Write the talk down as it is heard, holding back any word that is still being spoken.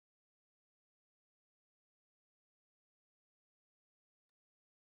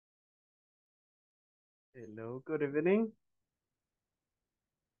Hello, good evening.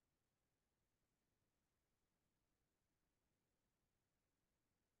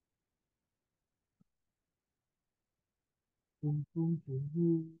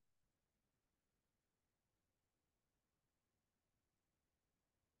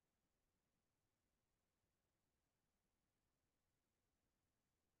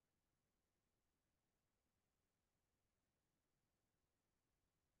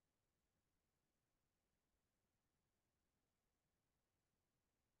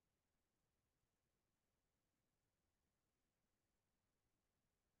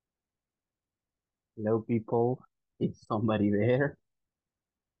 Hello, people. Is somebody there?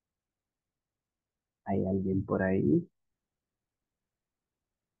 ¿Hay alguien por ahí?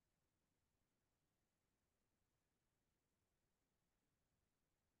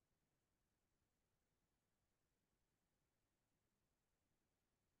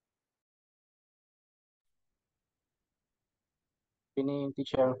 Evening,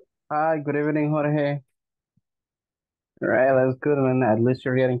 teacher. Hi, good evening, Jorge. Right, that's good, man. At least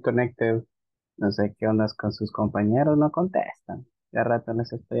you're getting connected. No sé qué ondas con sus compañeros, no contestan. Ya rato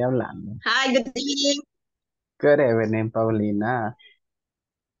les estoy hablando. Hi, good evening. Good evening, Paulina.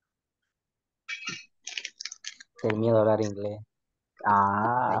 El miedo a hablar inglés,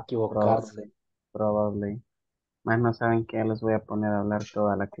 a Ah, equivocarse. probably. Más no saben que les voy a poner a hablar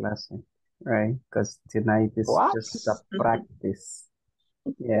toda la clase. Right? Because tonight is What? just a practice.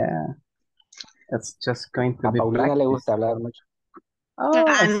 Yeah, it's just going to A be Paulina le gusta practice. hablar mucho. Oh,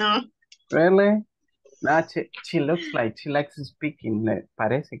 No. really? No, she looks like she likes speaking. Le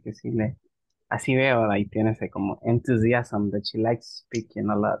parece que sí le. Así veo, ahí tiene ese como enthusiasm that she likes speaking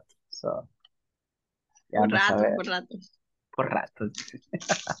a lot. So, ya Por vamos a rato, ver. por rato. Por ratos, dice.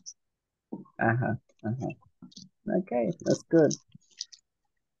 Ajá, ajá. Okay, that's good.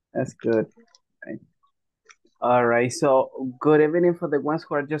 That's good. Right. All right, so good evening for the ones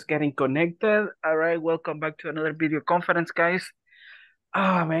who are just getting connected. All right, welcome back to another video conference, guys.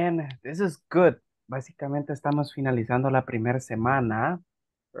 Ah, man, this is good. Básicamente estamos finalizando la primera semana,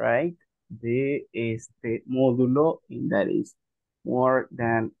 right, de este módulo, and that is more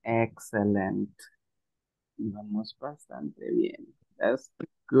than excellent. Vamos bastante bien. That's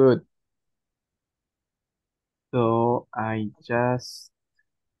good. So I just,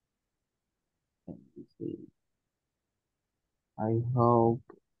 let me see. I hope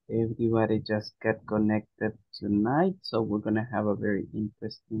everybody just get connected tonight. So we're gonna have a very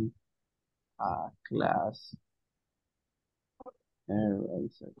interesting class.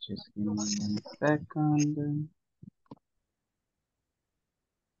 Alright, so just give me 1 second.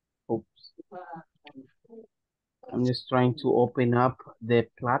 Oops. I'm just trying to open up the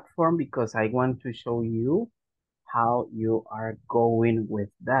platform because I want to show you how you are going with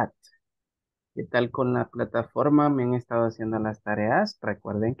that. ¿Qué tal con la plataforma? Me han estado haciendo las tareas.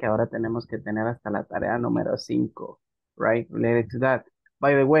 Recuerden que ahora tenemos que tener hasta la tarea número 5, right? Related to that.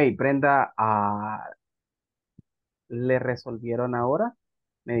 By the way, Brenda, ¿le resolvieron ahora?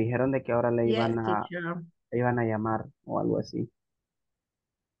 Me dijeron de que ahora Yes, teacher. le iban a llamar o algo así.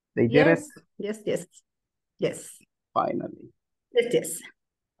 They did it Yes, yes, yes. Yes, finally. yes, yes.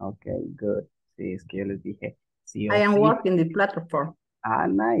 Okay, good. Sí, es que yo les dije sí I o am sí. working the platform. Ah,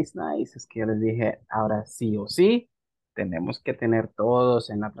 nice, nice. Es que yo les dije, ahora sí o sí, tenemos que tener todos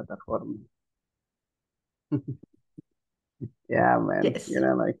en la plataforma. Yeah, man. Yes. You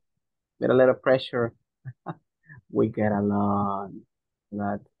know, like, with a little pressure, we get along.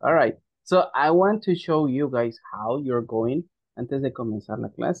 That. All right. So I want to show you guys how you're going. Antes de comenzar la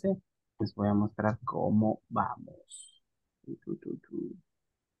clase, les voy a mostrar cómo vamos.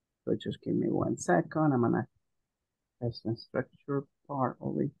 So just give me 1 second. I'm gonna test the structure part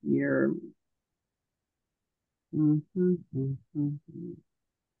over here.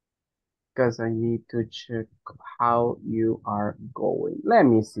 Because I need to check how you are going. Let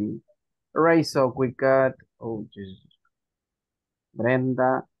me see. All right, so we got, oh, Jesus.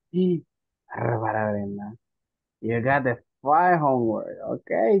 Brenda. Bárbara, Brenda. You got the 5 homework.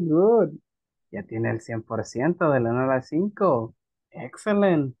 Okay, good. Ya tiene el 100% de la 9 a 5.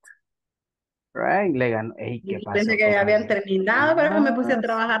 Excellent. Right, le ganó. Ey, Yo ¿qué pensé pasó que con ya habían el? terminado, pero me puse a Ah,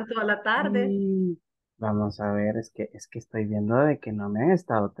 trabajar toda la tarde. sí. Vamos a ver, es que estoy viendo de que no me han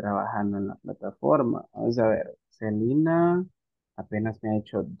estado trabajando en la plataforma. Vamos a ver, Celina apenas me ha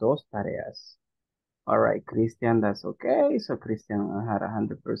hecho 2 tareas. All right, Christian, that's okay. So Christian had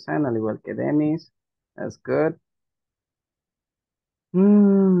 100%, al igual que Dennis. That's good.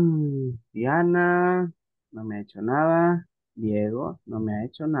 Diana, no me ha hecho nada. Diego, no me ha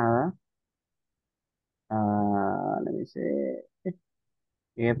hecho nada. Let me see.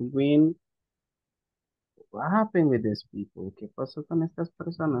 Edwin, What happened with these people? ¿Qué pasó con estas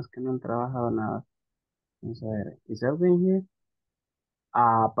personas que no han trabajado nada? Vamos a ver. Is everything here?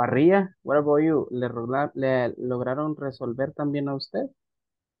 Parrilla, what about you? ¿Le lograron resolver también a usted?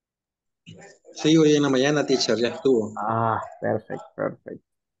 Sí, hoy en la mañana, teacher, ya estuvo. Perfect, perfect.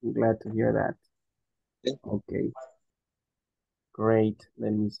 I'm glad to hear that. Sí. Okay, great.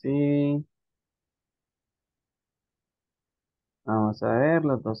 Let me see. Vamos a ver,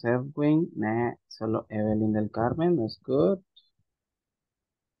 los dos Edwin. Nah, solo Evelyn del Carmen. That's good.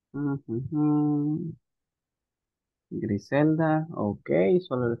 Ujujú. Griselda, ok,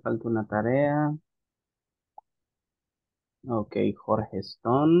 solo le falta una tarea. Ok, Jorge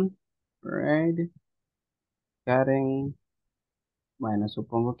Stone. Right. Karen. Bueno,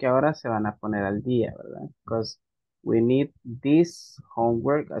 supongo que ahora se van a poner al día, ¿verdad? Because we need this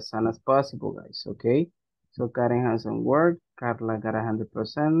homework as soon as possible, guys, okay? So Karen has some work. Carla got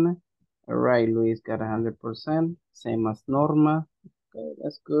 100%. All right, Luis got 100%. Same as Norma. Okay,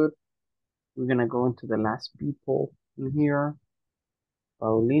 that's good. We're gonna go into the last people in here.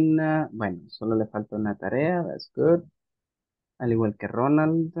 Paulina, bueno, solo le falta una tarea. That's good. Al igual que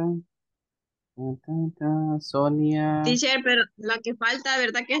Ronald. Sonia. Teacher, pero la que falta,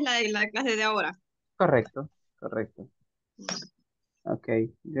 ¿verdad? Que es la de la clase de ahora. Correcto, correcto.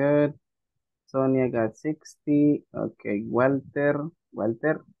 Okay, good. Sonia got 60. Okay, Walter.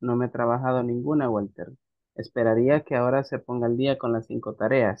 Walter, no me he trabajado ninguna, Walter. Esperaría que ahora se ponga al día con las 5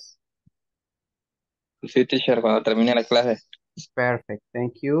 tareas. Sí, teacher, cuando termine la clase. Perfect,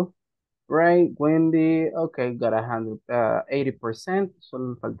 thank you. Right, Wendy, okay, got 80%.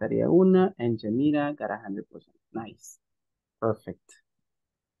 Solo faltaría una. And Janira got 100%. Nice. Perfect.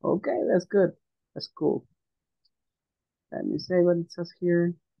 Okay, that's good. That's cool. Let me say what it says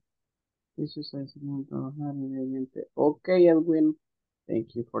here. Okay, Edwin.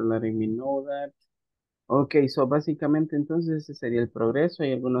 Thank you for letting me know that. Ok, so básicamente entonces ese sería el progreso.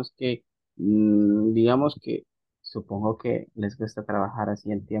 Hay algunos que, digamos que, supongo que les gusta trabajar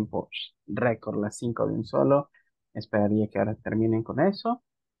así en tiempo récord, las 5 de un solo. Esperaría que ahora terminen con eso.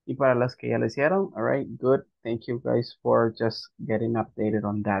 Y para los que ya lo hicieron, alright, good. Thank you guys for just getting updated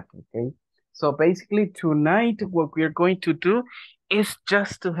on that, okay? So basically tonight what we're going to do is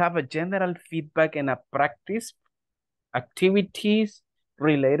just to have a general feedback and a practice activities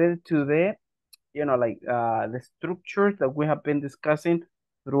related to the like the structures that we have been discussing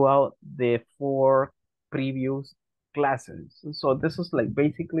throughout the 4 previous classes. So this is like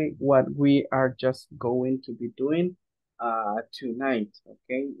basically what we are just going to be doing tonight,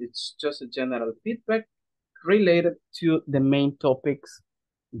 okay? It's just a general feedback related to the main topics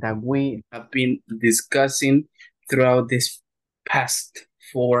that we have been discussing throughout this past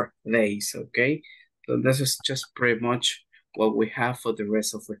 4 days, okay? So this is just pretty much what we have for the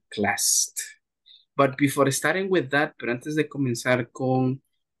rest of the class. But before starting with that, pero antes de comenzar con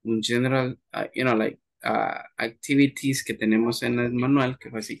un general, activities que tenemos en el manual, que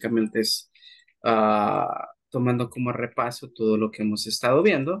básicamente es tomando como repaso todo lo que hemos estado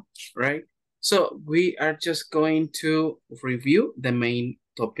viendo, right? So we are just going to review the main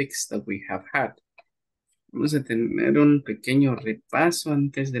topics that we have had. Vamos a tener un pequeño repaso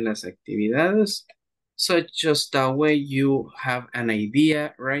antes de las actividades. So just that way you have an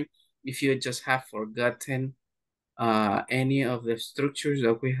idea, right? If you just have forgotten any of the structures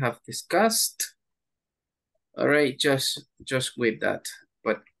that we have discussed. All right, just with that.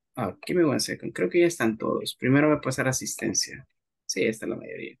 But give me 1 second. Creo que ya están todos. Primero voy a pasar asistencia. Sí, está la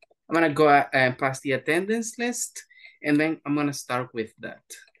mayoría. I'm going to go and pass the attendance list, and then I'm going to start with that.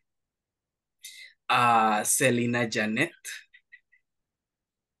 Selena Janet.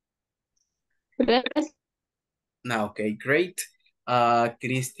 No, okay, great.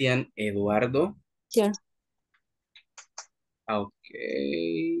 Cristian Eduardo. Sure.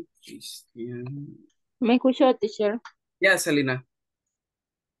 Okay, Cristian. ¿Me escuchó, teacher? Yeah, Selena.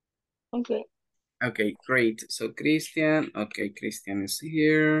 Okay. Okay, great. So Christian, okay, Christian is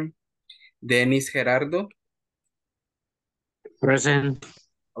here. Dennis Gerardo. Present.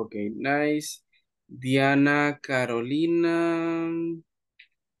 Okay, nice. Diana Carolina.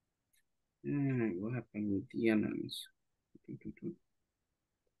 What happened with Diana?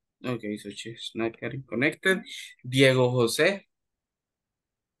 Okay, so she's not getting connected. Diego Jose.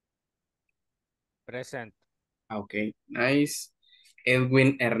 Present. Okay, nice.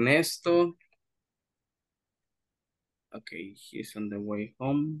 Edwin Ernesto. Okay, he's on the way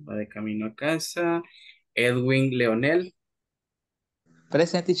home, va de camino a casa. Edwin Leonel.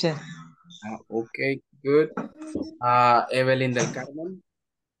 Present, teacher. Okay, good. Evelyn del Carmen.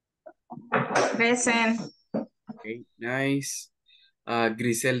 Present. Okay, nice.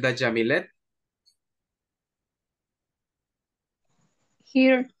 Griselda Jamilet.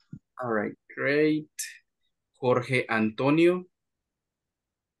 Here. All right, great. Jorge Antonio.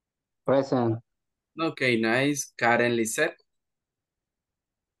 Present. Okay, nice. Karen Lisette.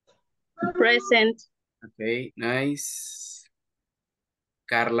 Present. Okay, nice.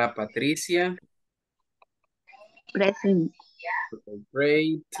 Carla Patricia. Present. Okay,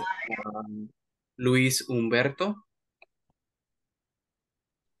 great. Luis Humberto.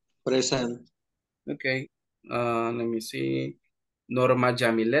 Present. Okay, let me see. Norma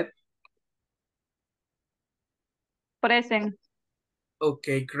Jamilet. Present.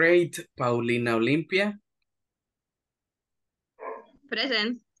 Okay, great. Paulina Olympia.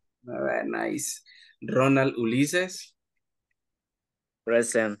 Present. All right, nice. Ronald Ulises.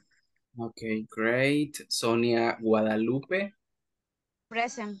 Present. Okay, great. Sonia Guadalupe.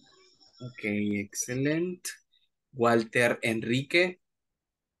 Present. Okay, excellent. Walter Enrique.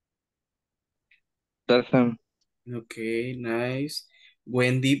 Present. Okay, nice.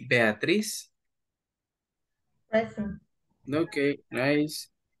 Wendy Beatriz. Present. Okay, nice.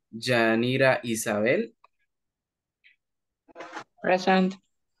 Yanira Isabel. Present.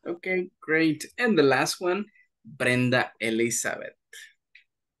 Okay, great. And the last one, Brenda Elizabeth.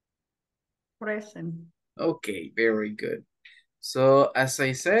 Present. Okay, very good. So as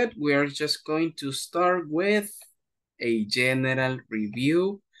I said, we are just going to start with a general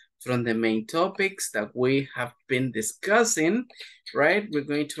review from the main topics that we have been discussing, right? We're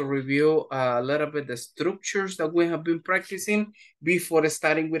going to review a little bit the structures that we have been practicing before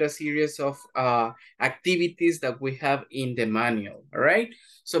starting with a series of activities that we have in the manual, all right?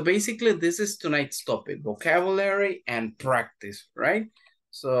 So basically this is tonight's topic, vocabulary and practice, right?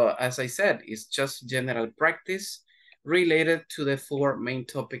 So as I said, it's just general practice related to the four main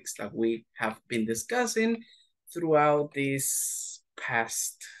topics that we have been discussing throughout these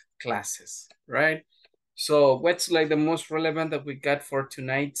past classes, right? So what's like the most relevant that we got for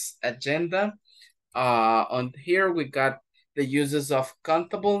tonight's agenda? On here, we got the uses of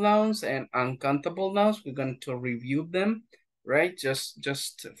countable nouns and uncountable nouns. We're going to review them, right?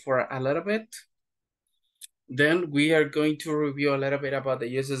 Just for a little bit. Then we are going to review a little bit about the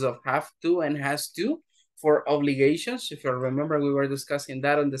uses of have to and has to for obligations. If you remember, we were discussing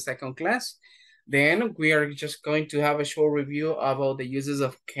that in the second class. Then we are just going to have a short review about the uses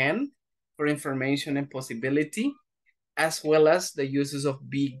of can for information and possibility, as well as the uses of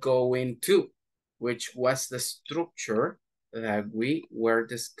be going to, which was the structure that we were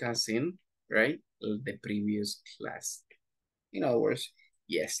discussing, right? The previous class. In other words,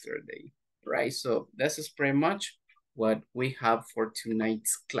 yesterday, right? So this is pretty much what we have for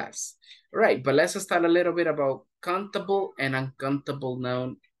tonight's class. All right, but let's start a little bit about countable and uncountable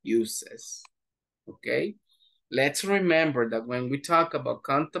noun uses. Okay, let's remember that when we talk about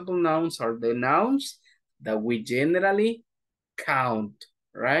countable nouns are the nouns that we generally count,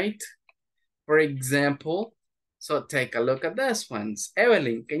 right? For example, so take a look at this ones.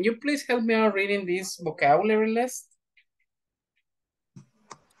 Evelyn, can you please help me out reading this vocabulary list?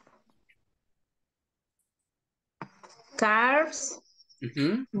 Cars,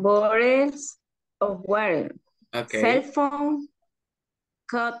 Mm-hmm. bottles of water, Okay. cell phone,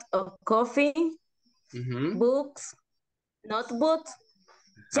 cup of coffee, Mm-hmm. books, notebooks,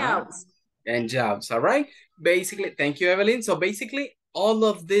 jobs. And jobs, all right? Basically, thank you, Evelyn. So basically, all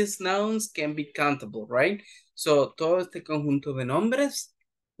of these nouns can be countable, right? So todo este conjunto de nombres,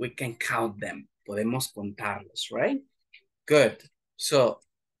 we can count them. Podemos contarlos, right? Good. So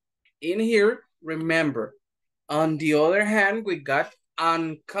in here, remember, on the other hand, we got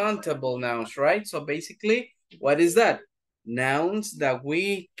uncountable nouns, right? So basically, what is that? Nouns that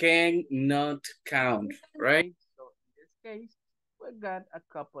we cannot count, right? So in this case, we got a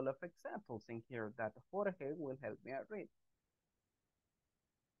couple of examples in here that Jorge will help me out read.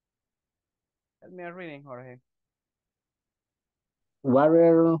 Help me out reading, Jorge.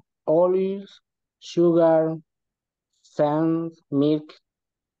 Water, oils, sugar, sand, milk,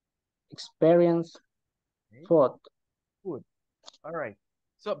 experience, Okay. food. Food. All right.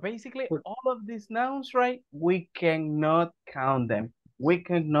 So basically, all of these nouns, right? We cannot count them. We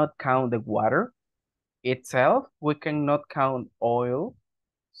cannot count the water itself. We cannot count oil.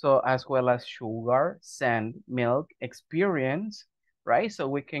 So as well as sugar, sand, milk, experience, right? So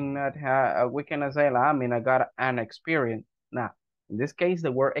we cannot have, we cannot say, I mean, I got an experience. Now, in this case,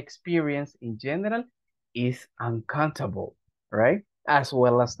 the word experience in general is uncountable, right? As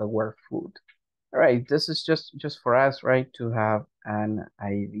well as the word food. All right, this is just for us, right, to have an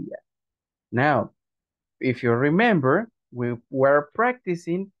idea. Now, if you remember, we were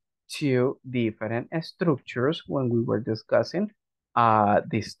practicing two different structures when we were discussing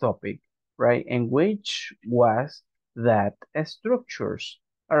this topic, right? And which was that structures.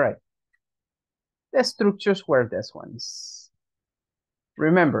 All right. The structures were these ones.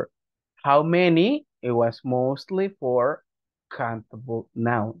 Remember, how many? It was mostly for countable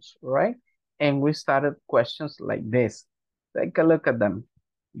nouns, right? And we started questions like this. Take a look at them.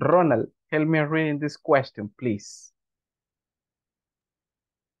 Ronald, help me reading this question, please.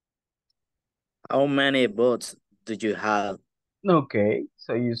 How many boats do you have? Okay,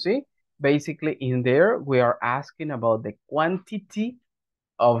 so you see, basically in there, we are asking about the quantity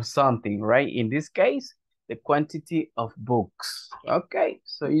of something, right? In this case, the quantity of books. Okay,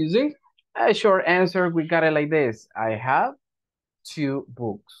 so you see, a short answer, we got it like this. I have 2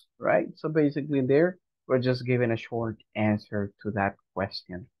 books, right? So basically there, we're just giving a short answer to that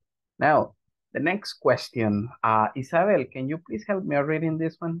question. Now, the next question, Isabel, can you please help me reading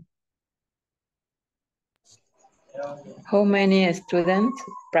this one? How many students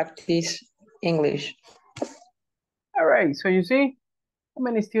practice English? All right, so you see, how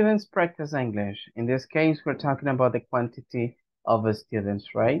many students practice English? In this case, we're talking about the quantity of students,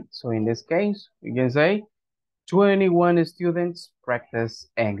 right? So in this case, we can say 21 students practice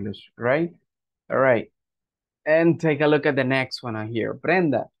English, right? All right. And take a look at the next one on here.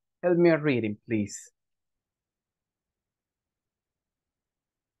 Brenda, help me reading, please.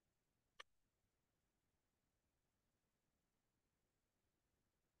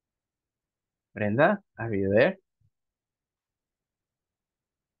 Brenda, are you there?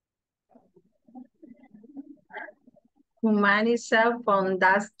 How many cell phone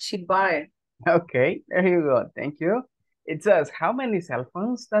does she buy? Okay, there you go. Thank you. It says, how many cell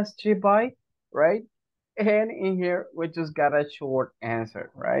phones does she buy, right? And in here, we just got a short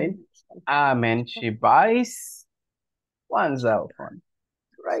answer, right? She buys 1 cell phone,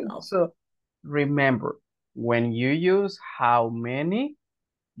 right? So remember, when you use how many,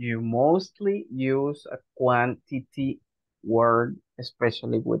 you mostly use a quantity word,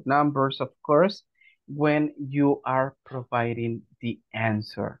 especially with numbers, of course, when you are providing the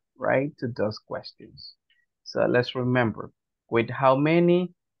answer, right, to those questions. So let's remember, with how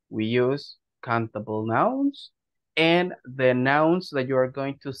many, we use countable nouns, and the nouns that you are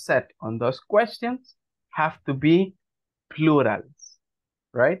going to set on those questions have to be plurals,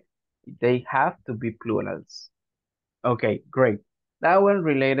 right? They have to be plurals. Okay, great. That one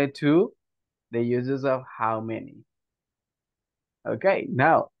related to the uses of how many. Okay,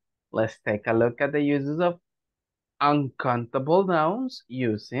 now let's take a look at the uses of uncountable nouns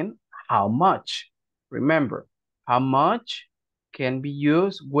using how much. Remember, how much can be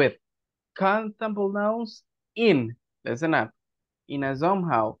used with countable nouns in, listen up, in a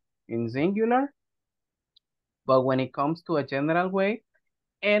somehow in singular, but when it comes to a general way,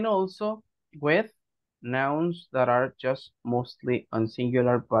 and also with nouns that are just mostly on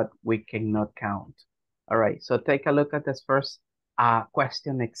singular, but we cannot count. All right, so take a look at this first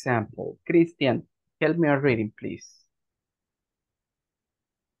question example. Christian, help me on reading, please.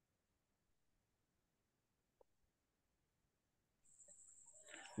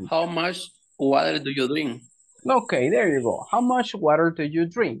 How much water do you drink? Okay, there you go. How much water do you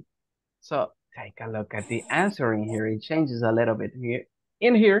drink? So take a look at the answer in here. It changes a little bit here.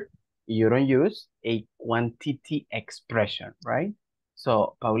 In here, you don't use a quantity expression, right?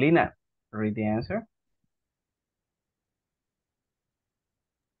 So Paulina, read the answer.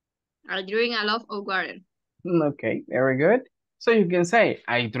 I drink a lot of water. Okay, very good. So you can say,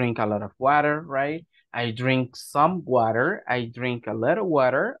 I drink a lot of water, right? I drink some water. I drink a little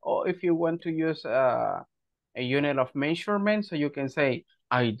water. Or if you want to use a unit of measurement, so you can say,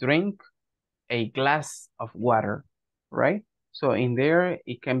 I drink a glass of water, right? So in there,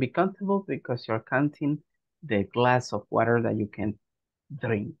 it can be countable because you're counting the glass of water that you can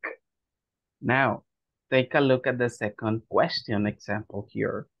drink. Now, take a look at the second question example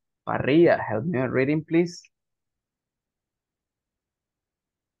here. Maria, help me on reading, please.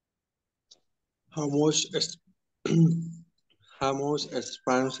 How much how much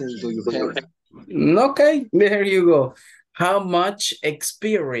experience do you have? Okay, there you go. How much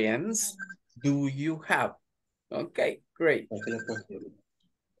experience do you have? Okay, great.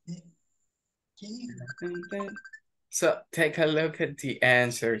 So take a look at the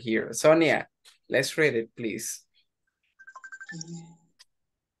answer here. Sonia, let's read it, please.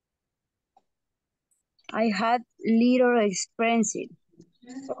 I had little experience.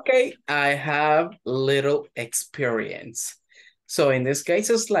 Okay, I have little experience. So in this case,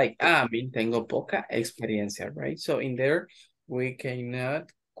 it's like, tengo poca experiencia, right? So in there, we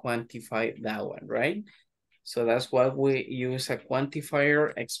cannot quantify that one, right? So that's why we use a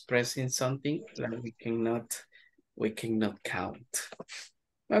quantifier expressing something that we cannot count.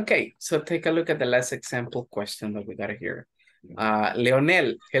 Okay, so take a look at the last example question that we got here.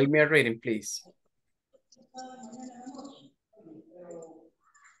 Leonel, help me reading, please.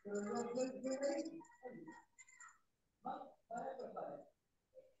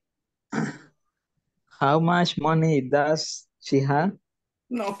 How much money does she have?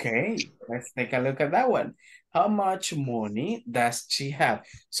 Okay, let's take a look at that one. How much money does she have?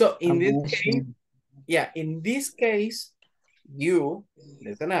 So in this case, in this case, you,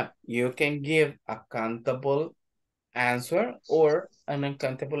 listen up, you can give a countable answer or an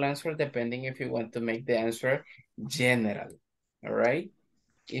uncountable answer depending if you want to make the answer general, all right?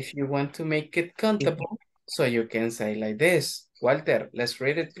 If you want to make it countable, so you can say like this. Walter, let's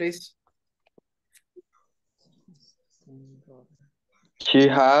read it, please. She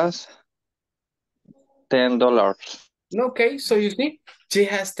has $10. Okay, so you see, she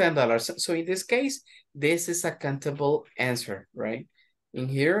has $10. So in this case, this is a countable answer, right? In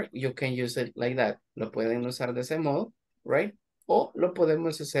here, you can use it like that. Lo pueden usar de ese modo, right? O lo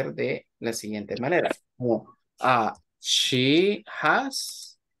podemos hacer de la siguiente manera. She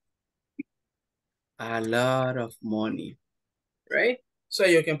has a lot of money, right? So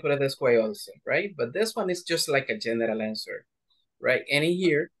you can put it this way also, right? But this one is just like a general answer, right? And in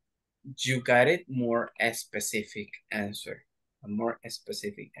here, you got it more a specific answer, a more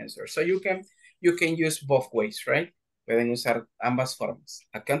specific answer. So you can use both ways, right? Pueden usar ambas formas,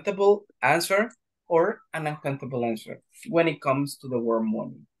 a countable answer or an uncountable answer when it comes to the word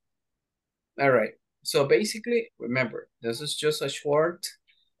money. All right. So basically, remember, this is just a short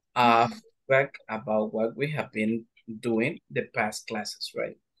feedback about what we have been doing the past classes,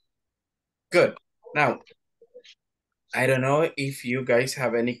 right? Good. Now, I don't know if you guys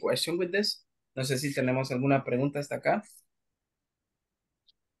have any question with this. No sé si tenemos alguna pregunta hasta acá.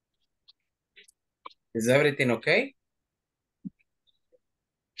 Is everything okay?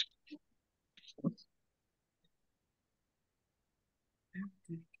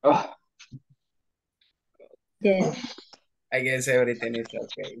 Oh, Yes. I guess everything is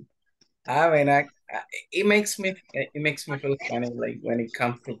okay. It makes me feel funny like when it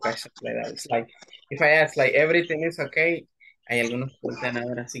comes to questions like that. It's like if I ask like everything is okay, hay algunos que voltean a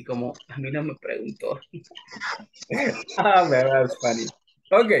ver así como a mí no me preguntó. Man, that's funny.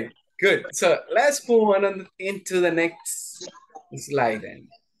 Okay, good. So let's move on into the next slide then.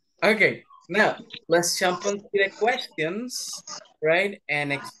 Okay, now let's jump into the questions, right?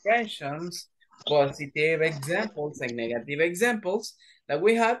 And expressions, positive examples and negative examples that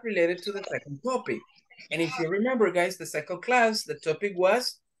we have related to the second topic. And if you remember, guys, the second class, the topic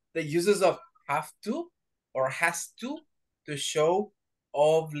was the uses of have to or has to show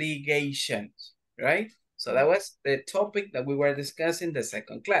obligations, right? So that was the topic that we were discussing the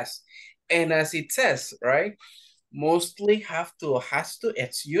second class. And as it says, right? Mostly have to or has to,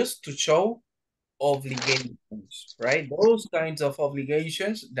 it's used to show obligations, right? Those kinds of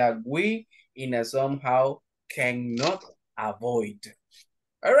obligations that we in a somehow cannot avoid.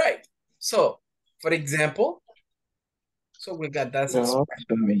 All right. So, for example, so we got that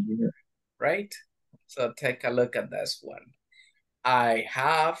expression, right? So take a look at this one. I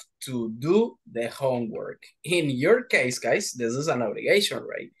have to do the homework. In your case, guys, this is an obligation,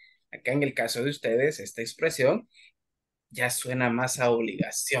 right? Acá en el caso de ustedes, esta expresión ya suena más a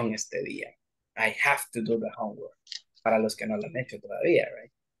obligación este día. I have to do the homework. Para los que no lo han hecho todavía,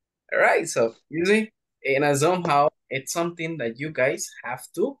 right? All right, so you see, in a somehow, it's something that you guys have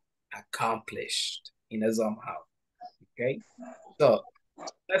to accomplish in a somehow, okay? So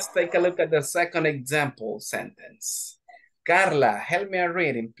let's take a look at the second example sentence. Carla, help me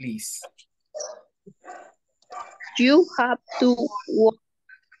reading, please. You have to work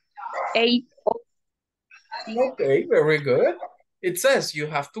 8 Okay, very good. It says you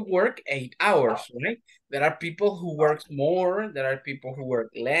have to work 8 hours, right? There are people who work more, there are people who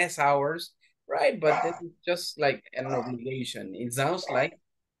work less hours, right? But this is just like an obligation. It sounds like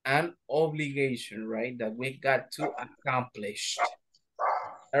an obligation, right? That we got to accomplish.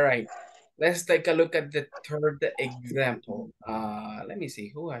 All right, let's take a look at the third example. Let me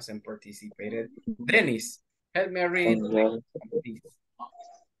see who hasn't participated. Dennis, help me read it, please.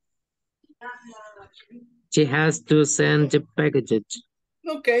 She has to send the packages.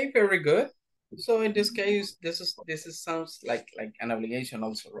 Okay, very good. So in this case, this sounds like an obligation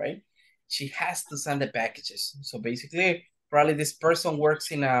also, right? She has to send the packages. So basically, probably this person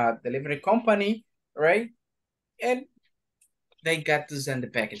works in a delivery company, right? And they got to send the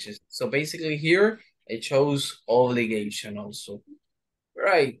packages. So basically here, it shows obligation also.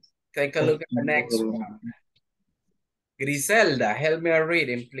 Right, take a look at the next one. Griselda, help me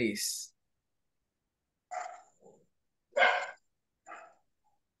reading, please.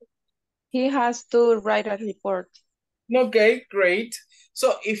 He has to write a report. Okay, great.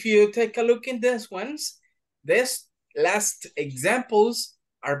 So if you take a look in these ones, this last examples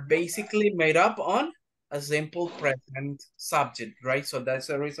are basically made up on a simple present subject, right? So that's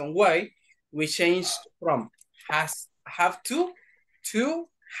the reason why we changed from have to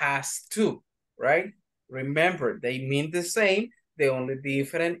has to, right? Remember, they mean the same. The only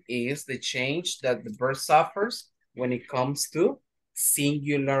difference is the change that the verb suffers when it comes to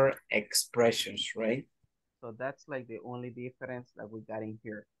singular expressions, right? So that's like the only difference that we got in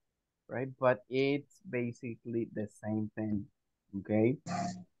here, right? But it's basically the same thing, okay?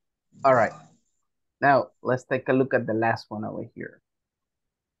 All right. Now, let's take a look at the last one over here.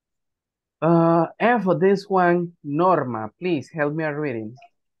 And for this one, Norma, please help me out reading.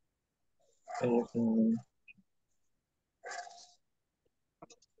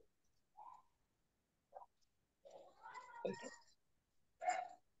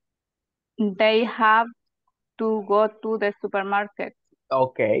 They have to go to the supermarket.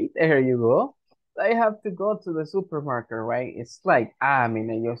 Okay, there you go. They have to go to the supermarket, right? It's like,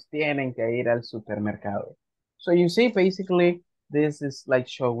 mira, ellos tienen que ir al supermercado. So you see, basically, this is like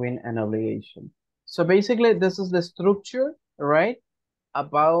showing an obligation. So basically, this is the structure, right?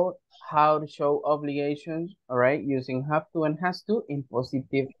 About how to show obligations, all right? Using have to and has to in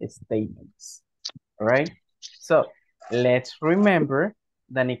positive statements, all right? So let's remember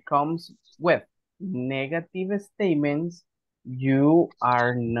that it comes with negative statements. You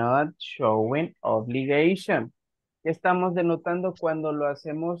are not showing obligation. ¿Qué estamos denotando cuando lo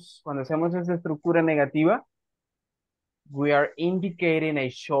hacemos, cuando hacemos esa estructura negativa? We are indicating a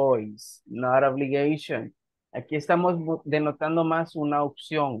choice, not obligation. Aquí estamos denotando más una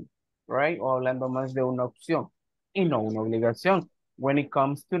opción, right? O hablando más de una opción y no una obligación when it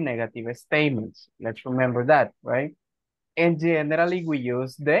comes to negative statements. Let's remember that, right? And generally we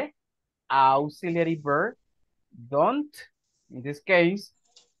use the auxiliary verb don't, in this case,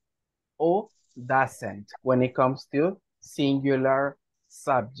 or doesn't when it comes to singular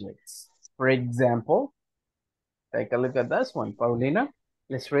subjects. For example, take a look at this one, Paulina.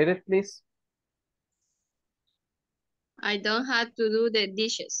 Let's read it, please. I don't have to do the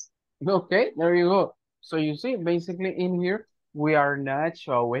dishes. Okay, there you go. So you see, basically in here, we are not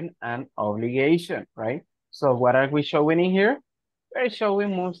showing an obligation, right? So what are we showing in here? We're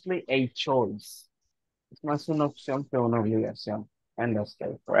showing mostly a choice. Es más una opción que una obligación. And that's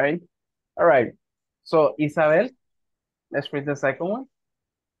it, right? All right. So Isabel, let's read the second one.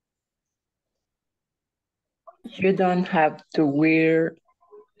 You don't have to wear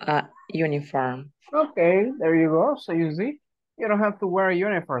a uniform. Okay, there you go. So you see, you don't have to wear a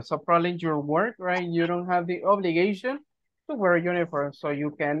uniform. So probably your work, right? You don't have the obligation to wear a uniform. So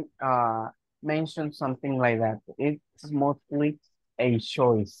you can mention something like that. It's mostly a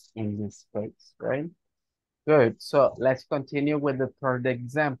choice in this case, right? Good. So let's continue with the third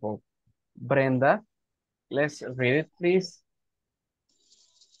example. Brenda, let's read it, please.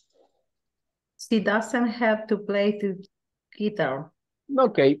 She doesn't have to play the guitar.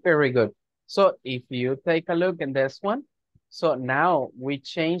 Okay, very good. So if you take a look in this one, so now we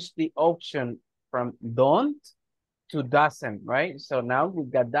change the option from don't to doesn't, right? So now we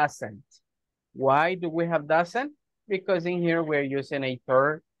got doesn't. Why do we have doesn't? Because in here we're using a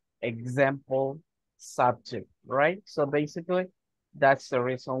third example subject, right? So basically that's the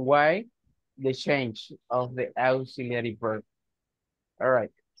reason why the change of the auxiliary verb. All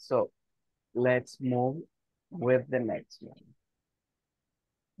right, so let's move with the next one.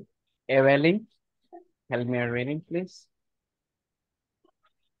 Evelyn, help me reading, please.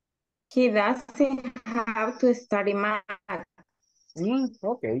 He doesn't have to study math.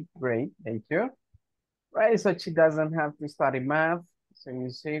 Okay, great, thank you. Right, so she doesn't have to study math. So you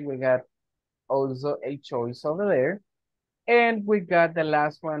see, we got also a choice over there. And we got the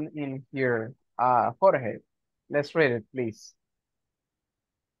last one in here. Jorge, let's read it, please.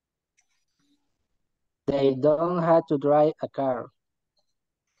 They don't have to drive a car.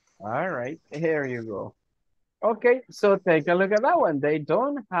 All right, here you go. Okay, so take a look at that one. They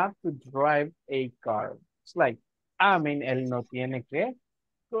don't have to drive a car. It's like, él no tiene que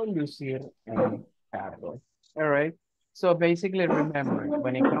conducir un carro. All right, so basically remember,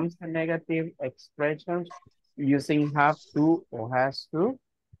 when it comes to negative expressions, using have to or has to,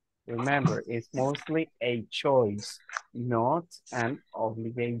 remember, it's mostly a choice, not an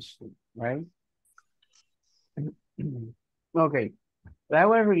obligation, right? Okay, that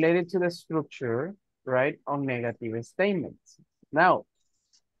was related to the structure, right, on negative statements. Now,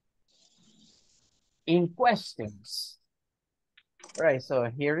 in questions, right, so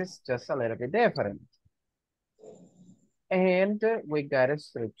here is just a little bit different. And we got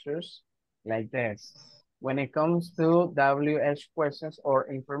structures like this. When it comes to WH questions or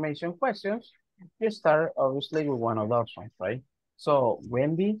information questions, you start obviously with one of those ones, right? So,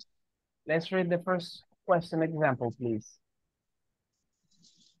 Wendy, let's read the first question example, please.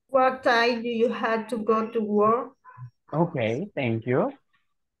 What time do you have to go to work? Okay, thank you.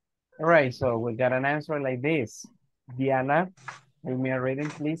 All right, so we got an answer like this. Diana, give me a reading,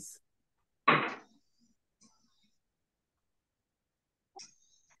 please.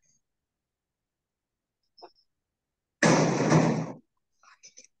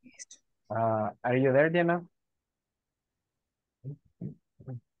 Are you there, Diana?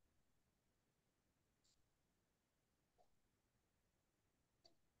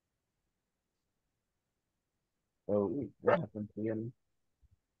 Oh, what happened to you?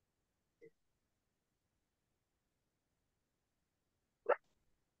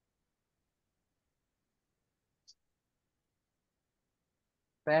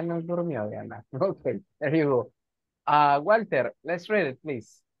 Se nos durmió, Diana. Okay, there you go. Walter, let's read it,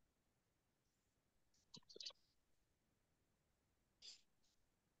 please.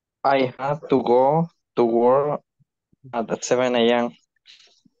 I have to go to work at 7 a.m.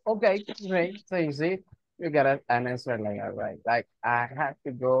 Okay, great. So you see, you got an answer like that, right? Like, I have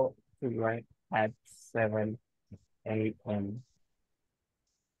to go to work at 7 a.m.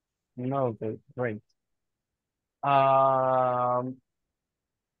 No, good, great.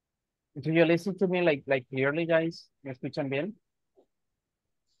 Do you listen to me like clearly, guys? ¿Me escuchan bien?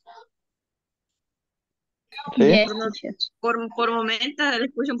 ¿Sí? Yes, por momentos le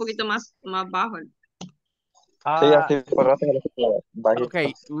escucho un poquito más bajo. Sí, así por rato me lo escucho bajito. Ok,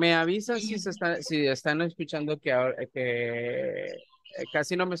 me avisan si están escuchando que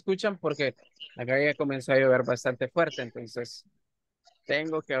casi no me escuchan porque acá ya comenzó a llover bastante fuerte, entonces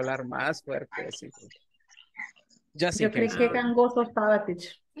tengo que hablar más fuerte, así que ya sí Yo creí que gangoso estaba,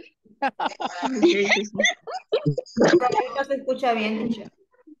 teacher. Pero ahorita se escucha bien, teacher.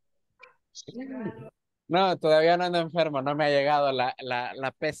 No, todavía no ando enfermo, no me ha llegado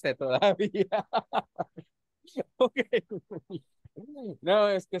la peste todavía. Ok. No,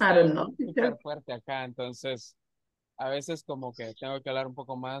 es que está súper fuerte acá, entonces a veces como que tengo que hablar un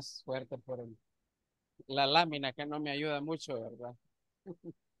poco más fuerte por la lámina que no me ayuda mucho, ¿verdad?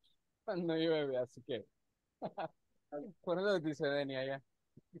 Cuando llueve, así que por eso dice Denny allá.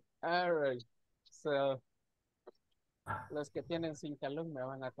 All right. So, los que tienen 5 alumnos me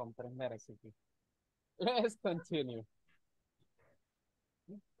van a comprender, así que let's continue.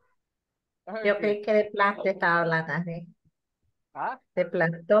 Yo creí que de plástico estaba hablando así. ¿Ah? De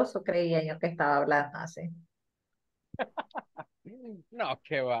plastoso creía yo que estaba hablando así. No,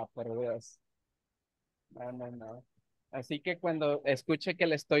 qué va, por Dios. No. Así que cuando escuche que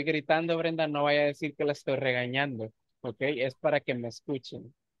le estoy gritando, Brenda, no vaya a decir que la estoy regañando, ¿ok? Es para que me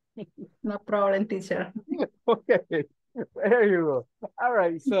escuchen. No problem, teacher. Okay, there you go. All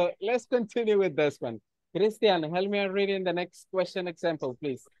right, so let's continue with this one. Christian, help me reading the next question example,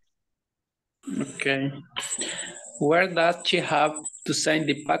 please. Okay. Where does she have to send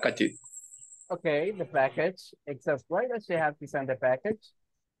the package? Okay, the package. It says, why does she have to send the package?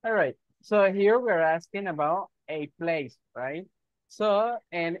 All right, so here we're asking about a place, right? So,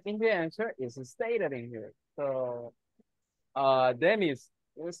 and in the answer is stated in here. So, Dennis,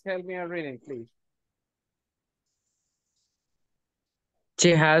 just help me reading, please.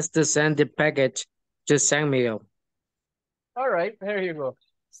 She has to send the package to Samuel. All right, there you go.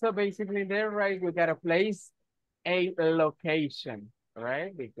 So basically there, right, we gotta place a location,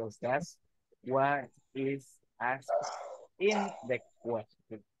 right? Because that's what is asked in the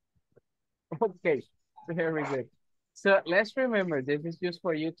question. Okay, very good. So let's remember, this is just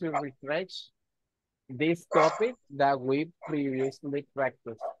for you to refresh this topic that we previously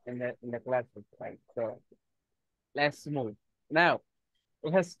practiced in the classroom, right? So let's move. Now,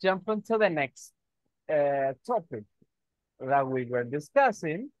 let's jump into the next topic that we were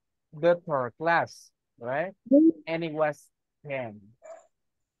discussing, the third class, right? And it was 10.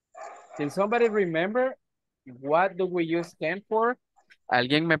 Can somebody remember what do we use 10 for?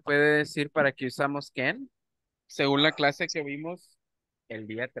 ¿Alguien me puede decir para qué usamos can? Según la clase que vimos el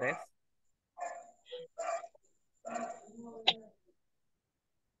día 3.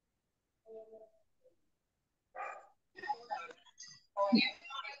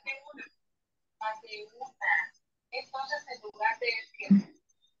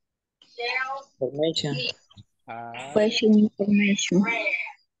 Information. Question information.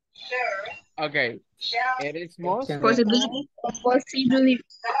 Okay. It is most Possibly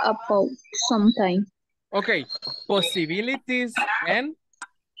about sometime. okay. Possibilities and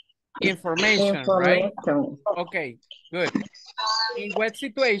Information, right? Information. Okay, good. In what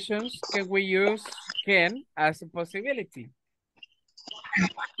situations can we use can as a possibility?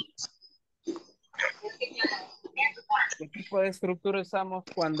 ¿Qué tipo de estructura usamos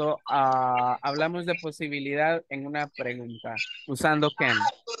cuando hablamos de posibilidad en una pregunta usando can?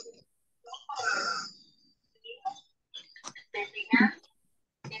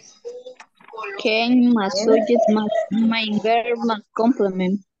 Can más subject más main verb más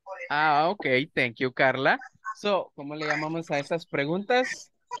complement. Ah, ok, thank you, Carla. So, ¿cómo le llamamos a esas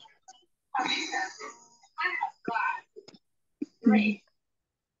preguntas?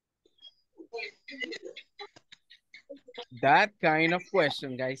 That kind of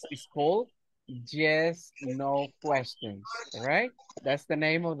question, guys, is called yes, no questions, all right? That's the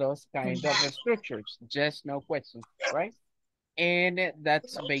name of those kind of structures, yes, no questions, right? And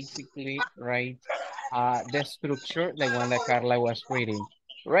that's basically, right, the structure, the one that Carla was reading,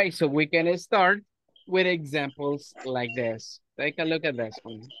 right? So we can start with examples like this. Take a look at this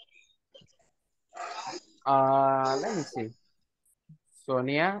one. Let me see.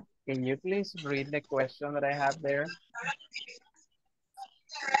 Sonia, can you please read the question that I have there?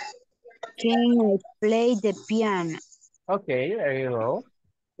 Can I play the piano? Okay, there you go.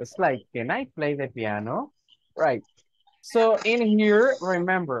 It's like, can I play the piano? Right. So in here,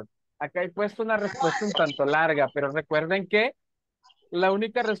 remember, acá he puesto una respuesta un tanto larga, pero recuerden que la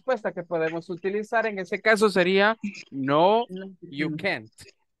única respuesta que podemos utilizar en ese caso sería no, you can't,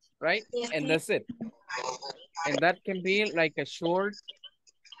 right? And that's it. And that can be like a short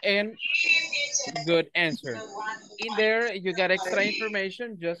and good answer. In there, you got extra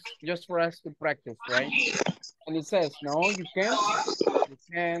information just for us to practice, right? And it says, no, you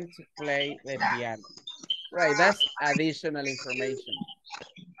can't play the piano. Right, that's additional information.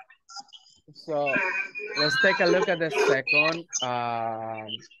 So let's take a look at the second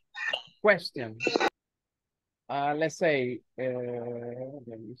question. Let's say, let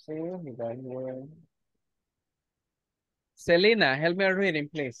me see, we got here. Selena, help me reading,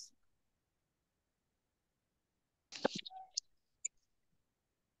 please.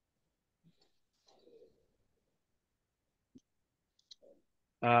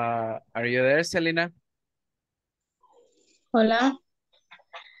 Are you there, Selena? Hola.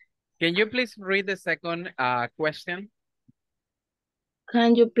 Can you please read the second question?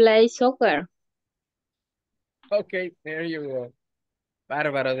 Can you play soccer? Okay, there you go.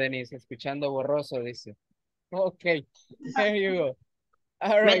 Bárbaro, Denise, escuchando borroso, dice. Okay, there you go.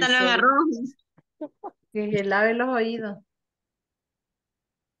 All right, Métalo en so... arroz. Que lave los oídos.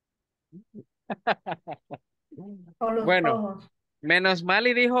 O los Bueno, ojos. menos mal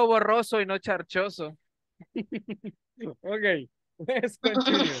y dijo borroso y no charchoso. Okay, let's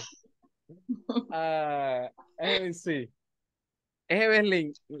continue. Let me see.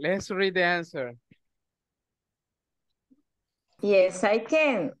 Evelyn, let's read the answer. Yes, I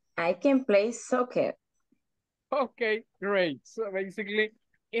can. I can play soccer. Okay, great. So basically,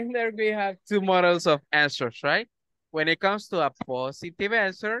 in there we have two models of answers, right? When it comes to a positive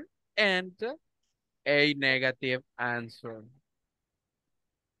answer and a negative answer.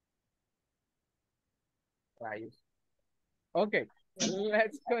 Right. Okay,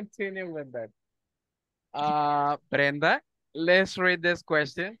 let's continue with that. Brenda, let's read this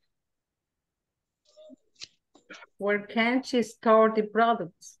question. Where can she store the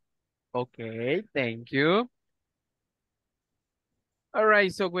products? Okay, thank you. All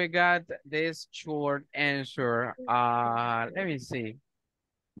right, so we got this short answer. Let me see.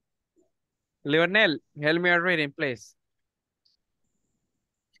 Leonel, help me out reading, please.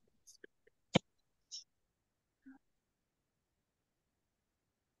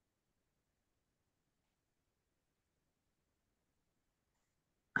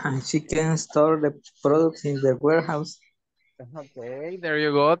 She can store the products in the warehouse. Okay, there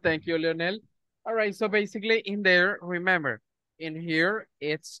you go. Thank you, Leonel. All right, so basically in there, remember, in here,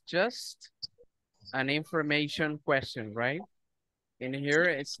 it's just an information question, right? In here,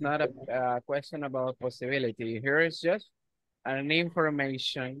 it's not a question about possibility. Here is just an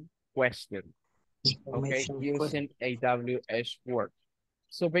information question. Okay, using AWS word.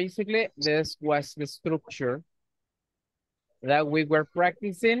 So basically, this was the structure that we were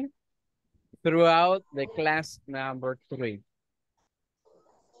practicing throughout the class number 3.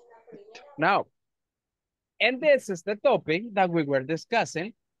 Now, and this is the topic that we were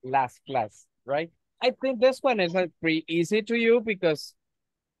discussing last class, right? I think this one is pretty easy to you because,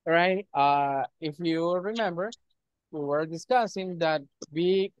 right, if you remember, we were discussing that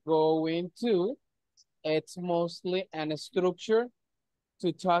we go into, it's mostly an structure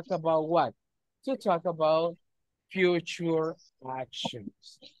to talk about what? To talk about future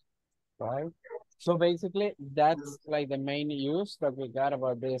actions. right? So basically, that's like the main use that we got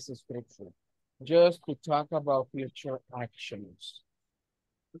about this description, just to talk about future actions.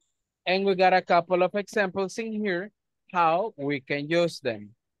 And we got a couple of examples in here, how we can use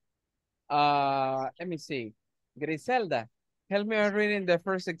them. Let me see. Griselda, help me out reading the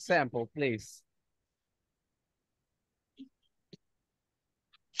first example, please.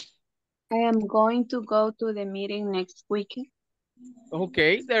 I am going to go to the meeting next week.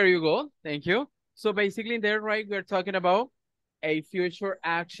 Okay, there you go. Thank you. So basically there, right, we're talking about a future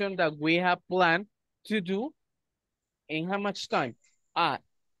action that we have planned to do in how much time?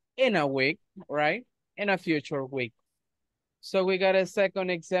 In a week, right? In a future week. So we got a second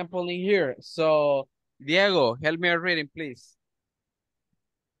example in here. So Diego, help me out reading, please.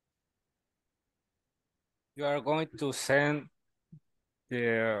 You are going to send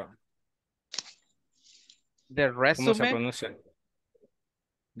the ¿cómo se resume. pronuncia?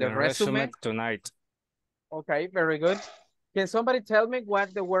 The The resume resume tonight. Okay, very good. Can somebody tell me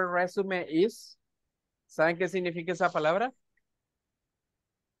what the word resume is? ¿Saben qué significa esa palabra?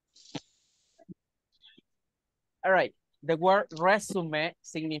 All right. The word resume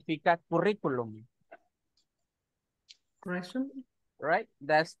significa curriculum. Resume. Right?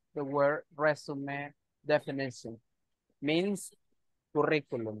 That's the word resume definition. Means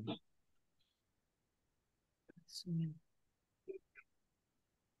curriculum.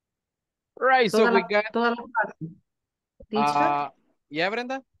 Right, so we got... Toda la frase. Teacher. Yeah,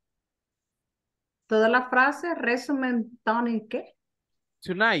 Brenda? Toda la frase, resumen, done en qué?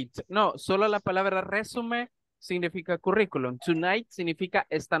 Tonight. No, solo la palabra resume significa currículum. Tonight significa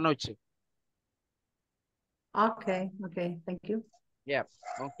esta noche. Okay, thank you. Yeah,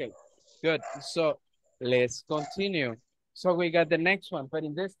 okay, good. So let's continue. So we got the next one, but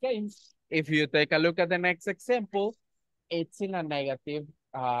in this case, if you take a look at the next example, it's in a negative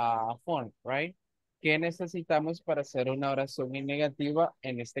form, right? ¿Qué necesitamos para hacer una oración en negativa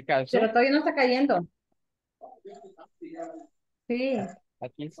en este caso? Pero todavía no está cayendo. Sí.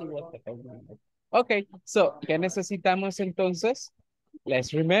 Aquí sí ya está cayendo. Ok, so, ¿qué necesitamos entonces?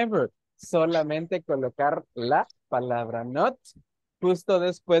 Let's remember, solamente colocar la palabra not justo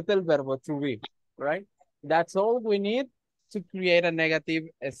después del verbo to be, right? That's all we need to create a negative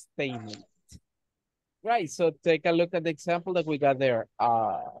statement. Right, so take a look at the example that we got there.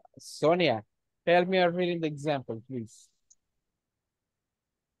 Sonia, help me out reading the example, please.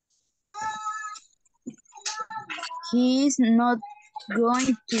 He is not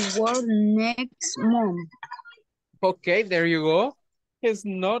going to work next month. Okay, there you go. He's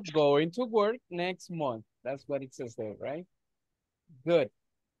not going to work next month. That's what it says there, right? Good.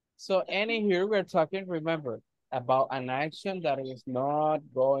 So, and in here we're talking, remember, about an action that is not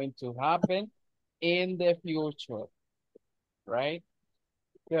going to happen in the future, right?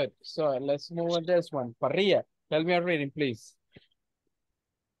 Good. So let's move on this one. Parrilla, tell me a reading, please.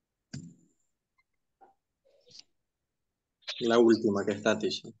 La última que está,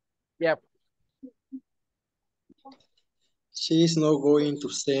 teacher. Yep. She is not going to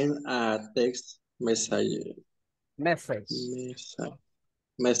send a text message. Message.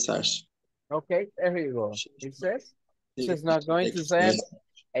 Okay, there you go. It says she's not going to send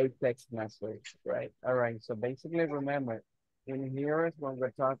a text message, right? All right, so basically remember, in here is when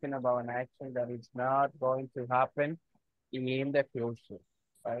we're talking about an action that is not going to happen in the future,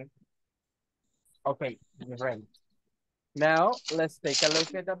 right? Okay, great. Now, let's take a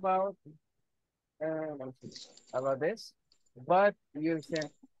look at about this, but using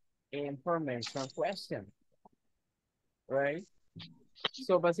information question, right?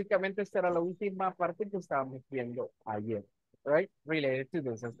 So, básicamente, esta era la última parte que estábamos viendo ayer, right? Related to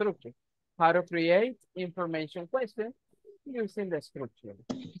this structure. How to create information question using the structure.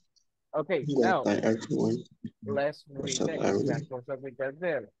 Okay, now, let's read the examples that we got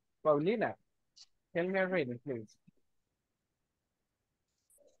there. Paulina, tell me a reading, please.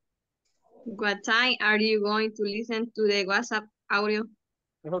 What time are you going to listen to the WhatsApp audio?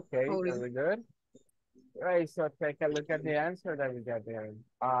 Okay, very good. Right, so take a look at the answer that we got there.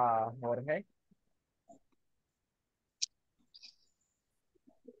 Jorge.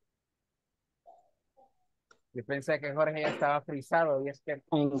 Yo pensé que Jorge ya estaba frisado y es que...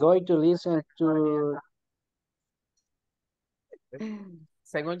 I'm going to listen to...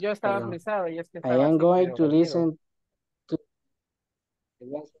 Según yo estaba frisado y es que I estaba am así going medio to dormido. listen to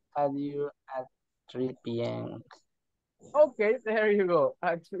the audio at 3 p.m. Okay, there you go.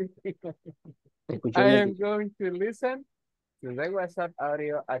 Actually, I am going to listen to the WhatsApp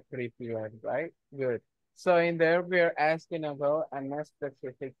audio at 3 p.m., right? Good. So in there, we're asking about a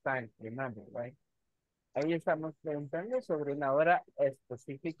specific time, remember, right? Ahí estamos preguntando sobre una hora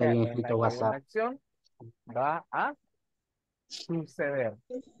específica Estoy en la inscrito que una WhatsApp. acción va a suceder.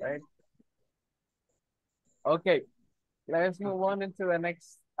 Right? Okay, let's move on into the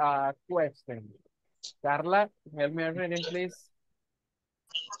next question. Carla, help me reading, please.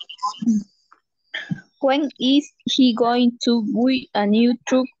 When is he going to buy a new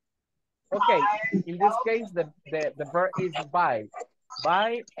truck? Okay, in this case, the verb is buy.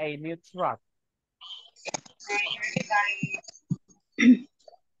 Buy a new truck.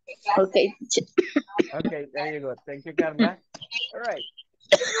 Okay. Okay, there you go. Thank you, Carla. All right.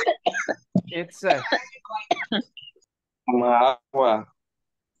 It says, Toma agua.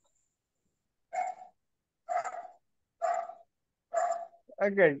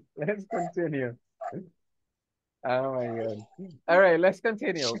 okay, let's continue. Oh my God. All right, let's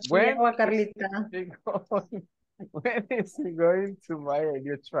continue. When Agua, is Carlita. he going, when is he going to buy a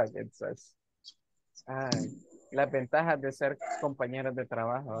new truck? It says. Ay, las ventajas de ser compañeros de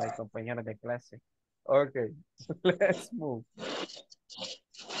trabajo y compañeros de clase. Okay, let's move.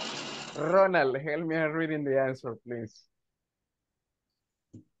 Ronald, help me reading the answer, please.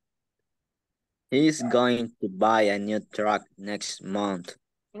 He's going to buy a new truck next month.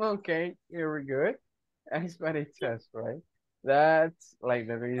 Okay, very good. That's what it says, right? That's like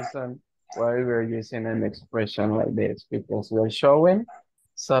the reason why we're using an expression like this, because we're showing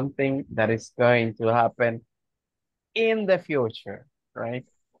something that is going to happen in the future, right?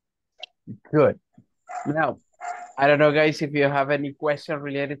 Good. Now, I don't know, guys, if you have any question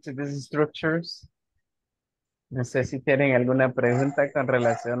related to these structures. No sé si tienen alguna pregunta con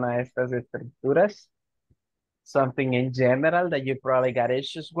relación a estas estructuras. Something in general that you probably got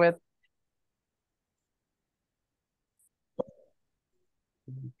issues with.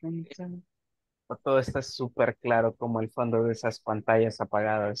 O todo está súper claro como el fondo de esas pantallas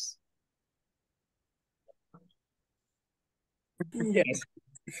apagadas. Yes,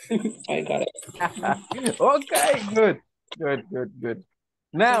 I got it. Okay, good. Good, good, good.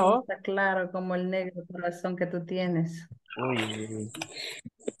 Now. Está claro como el negro corazón que tú tienes. Uy.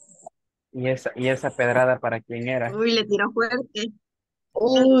 ¿Y esa pedrada para quién era? Uy, le tiró fuerte.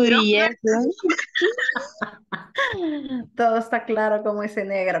 Uy, yes. Todo está claro como ese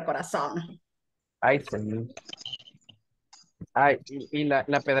negro corazón. Ay, señor. Ay, ¿y la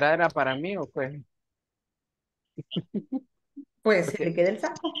pedrada era para mí o qué? Pues se le queda el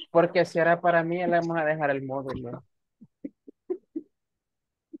saco. Porque si era para mí, le vamos a dejar el módulo.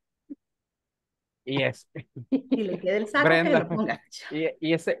 Y Y le queda el saco que Brenda, lo ponga.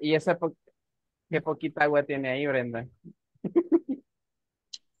 ¿qué poquita agua tiene ahí, Brenda?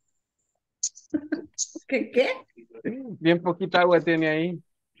 ¿Qué? Bien poquita agua tiene ahí.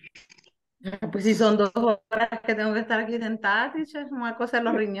 Pues si son 2 horas que tengo que estar aquí sentada, teacher, me voy a coser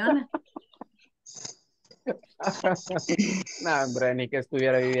los riñones. No, hombre, ni que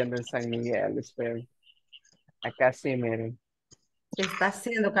estuviera viviendo en San Miguel, espero. Acá sí, miren. Está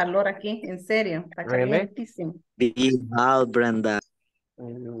haciendo calor aquí, en serio, está Really? calientísimo. Be out, Brenda.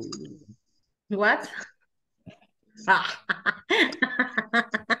 What?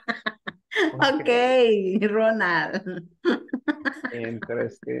 Okay, Ronald.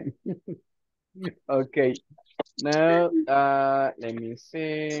 Interesting. Okay. Now, let me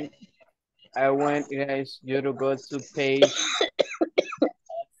see. I want guys you to go to page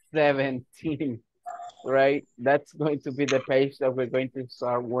 17, right? That's going to be the page that we're going to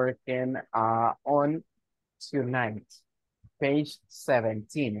start working on tonight. Page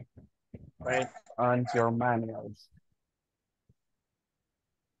 17, right? On your manuals.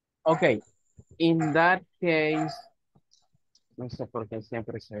 Okay, in that case, no sé por qué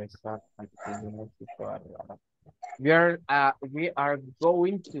siempre se está we are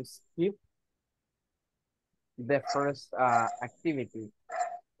going to skip the first activity.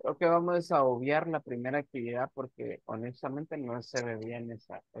 Creo que vamos a obviar la primera actividad porque honestamente no se ve bien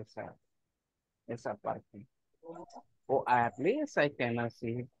esa parte. O at least I cannot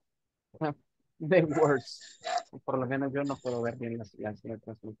see the words. Por lo menos yo no puedo ver bien las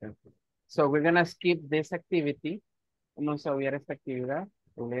letras. So we're gonna skip this activity. Vamos a obviar esta actividad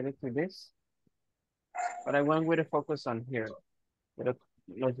related to this. But I want you to focus on here. Pero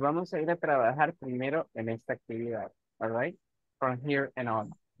nos vamos a ir a trabajar primero en esta actividad. All right? From here and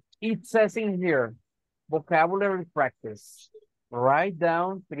on. It says in here, vocabulary practice. Write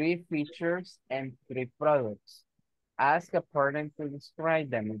down 3 features and 3 products. Ask a partner to describe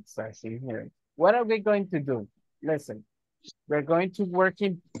them, it says in here. What are we going to do? Listen, we're going to work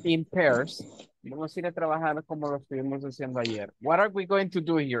in pairs. Vamos a ir a trabajar como lo estuvimos haciendo ayer. What are we going to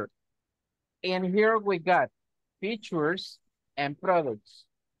do here? And here we got features and products.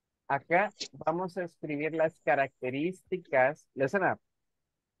 Acá vamos a escribir las características, listen up,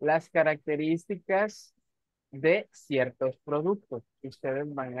 las características de ciertos productos. Ustedes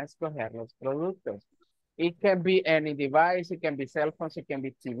van a escoger los productos. It can be any device, it can be cell phones, it can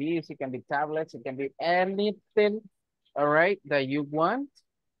be TVs, it can be tablets, it can be anything, all right, that you want,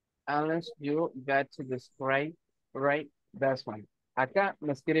 unless you got to describe, right, that's one. Acá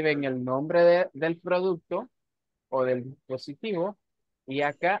me escriben el nombre del producto o del dispositivo y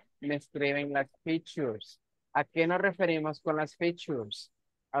acá me escriben las features. ¿A qué nos referimos con las features?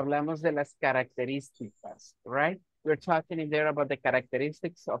 Hablamos de las características, right? We're talking in there about the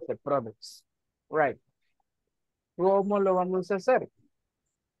characteristics of the products, right? ¿Cómo lo vamos a hacer?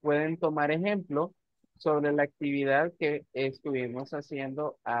 Pueden tomar ejemplo sobre la actividad que estuvimos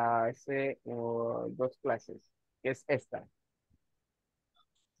haciendo hace 2 clases, que es esta.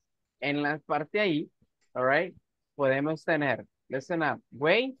 En la parte ahí, all right, podemos tener, listen up,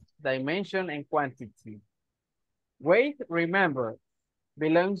 weight, dimension, and quantity. Weight, remember,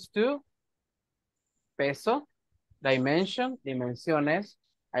 belongs to peso, dimension, dimensiones,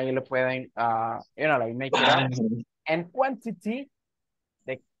 ahí lo pueden, like make it up, and quantity,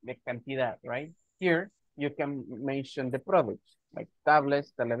 de cantidad, right? Here, you can mention the products, like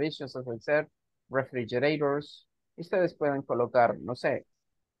tablets, televisions, as I said, refrigerators. Ustedes pueden colocar, no sé,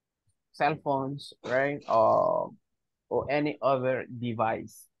 cell phones, right? Or any other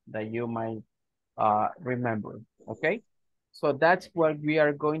device that you might remember, okay? So that's what we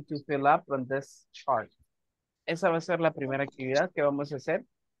are going to fill up on this chart. Esa va a ser la primera actividad que vamos a hacer.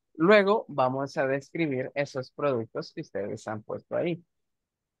 Luego vamos a describir esos productos que ustedes han puesto ahí.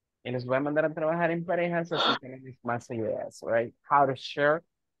 Y les voy a mandar a trabajar en parejas, así tenemos más ideas, right? How to share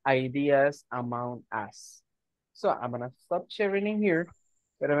ideas among us. So I'm gonna stop sharing in here,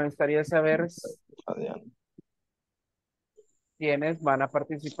 pero me gustaría saber quiénes van a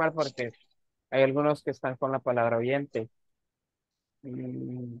participar porque hay algunos que están con la palabra oyente.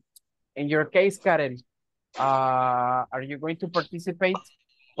 In your case, Karen, are you going to participate?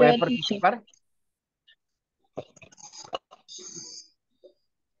 ¿Puede participar?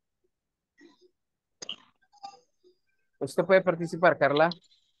 ¿Usted puede participar, Carla?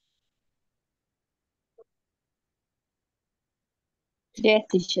 Yes,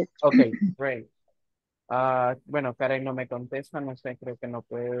 teacher. Okay, great. Bueno, Karen no me contesta, no sé, creo que no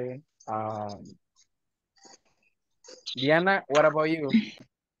puede. Diana, what about you?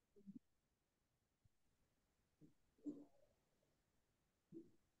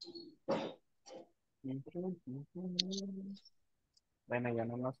 Bueno, ya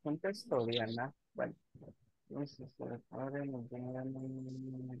no nos contestó, Diana. Bueno, entonces,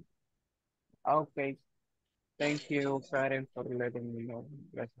 okay. Thank you, Karen, for letting me know.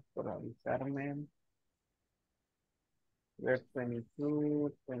 Gracias por avisarme. We're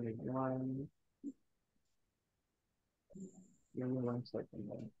 22, 21. Give me 1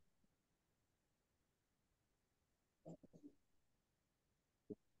 second.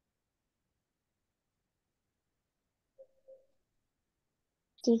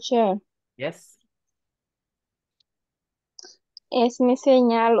 Teacher, Yes. ¿es mi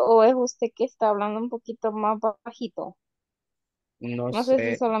señal o es usted que está hablando un poquito más bajito? No No sé si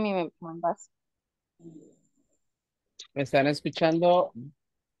sé. solo a mí me mandas. ¿Me están escuchando?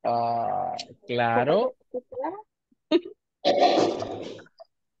 Claro. Sí,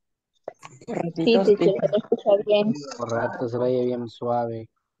 teacher, se escucha bien. Por rato se oye bien suave,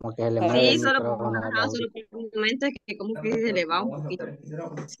 como que se le mueve Sí, el solo, micrófono del ajá, solo audio. por un momento es que como que se le va un poquito.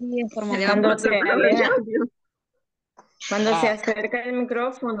 Sí, por Se le va un cuando poquito se el aleja, audio. cuando se acerca el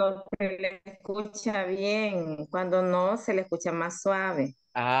micrófono, se le escucha bien. Cuando no, se le escucha más suave.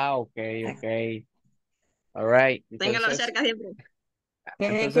 Okay. All right. Téngalo cerca siempre.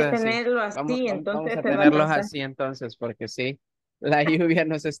 Tiene que Así. tenerlo Vamos así, entonces a se va a tenerlos alcanzar. así entonces, porque sí, la lluvia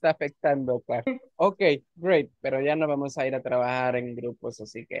nos está afectando, claro. Ok, great, pero ya no vamos a ir a trabajar en grupos,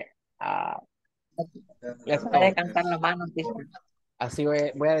 así que let's Va a go. descansar las manos, dice. Así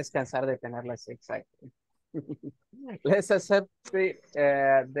voy a descansar de tenerlas, exacto. Let's accept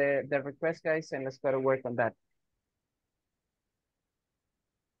the request, guys, and let's go to work on that.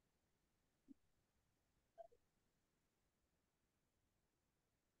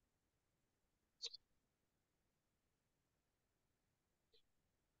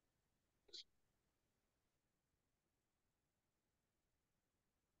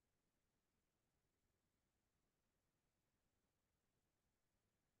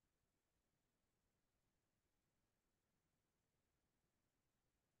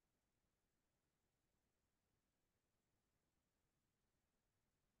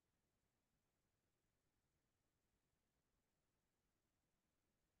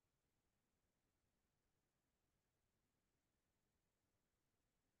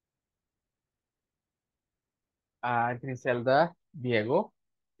 Griselda, Diego,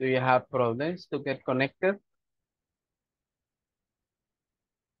 do you have problems to get connected?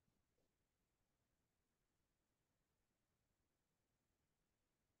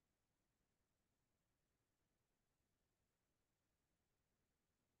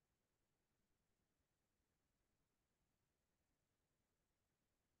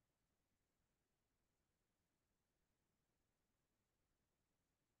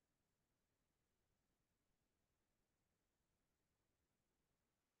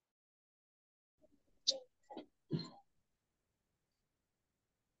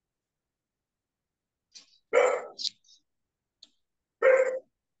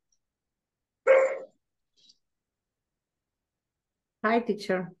 Hi,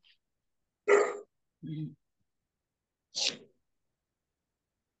 teacher.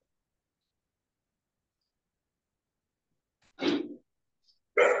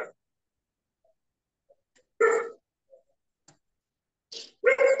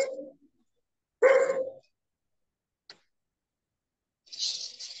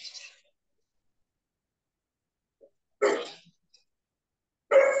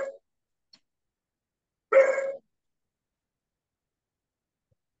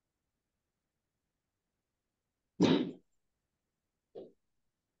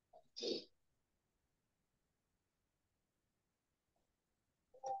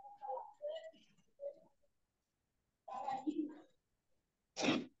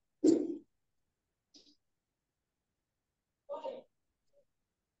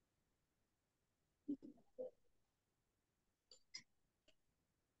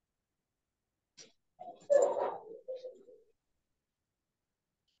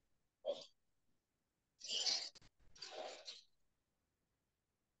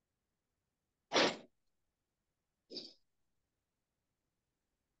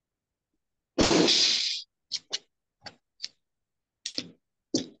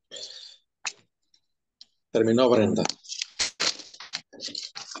 Terminó, Brenda.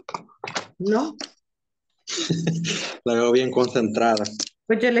 No, La veo bien concentrada.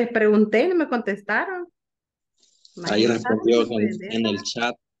 pues yo les pregunté y no me contestaron. Ahí Imagínate, respondió sorprendida. en el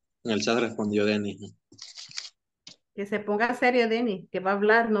chat. En el chat respondió Denis. Que se ponga serio, Denis, que va a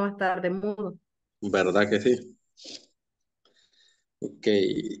hablar, no va a estar de mudo. ¿Verdad que sí? Ok.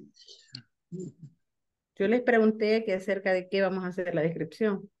 Yo les pregunté que acerca de qué vamos a hacer la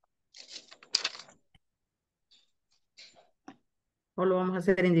descripción. O lo vamos a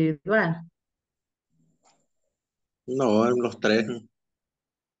hacer individual. No, en los tres.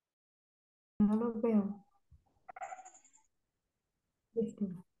 No lo veo.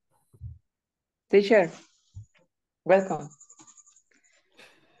 Teacher, welcome.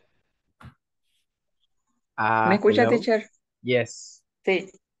 ¿Me escucha, Hello. teacher? Yes.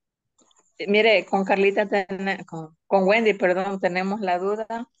 Sí. Mire, con Carlita, con Wendy, perdón, tenemos la duda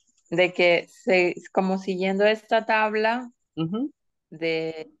de que como siguiendo esta tabla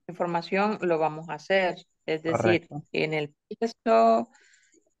de información lo vamos a hacer. Es decir, Correcto. en el peso,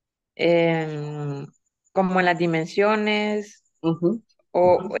 como en las dimensiones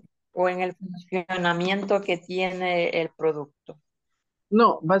o en el funcionamiento que tiene el producto.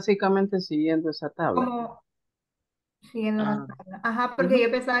 No, básicamente siguiendo esa tabla. Como siguiendo la Ah. tabla. Ajá, porque yo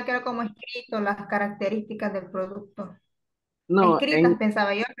pensaba que era como escrito las características del producto. No, Escritas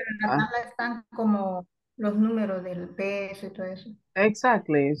pensaba yo, pero en la ah, tabla están como los números del peso y todo eso.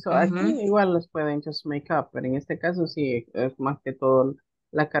 exactly. So aquí Ujú. igual los pueden just make up, pero en este caso sí es más que todo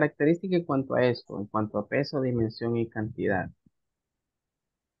la característica en cuanto a esto, en cuanto a peso, dimensión y cantidad.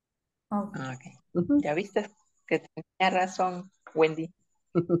 Ah, ok. Ya viste que tenía razón, Wendy.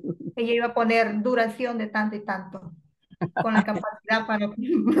 Ella iba a poner duración de tanto y tanto, con la capacidad para,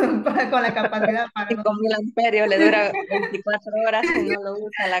 con la capacidad para 5.000 amperios le dura 24 horas y no lo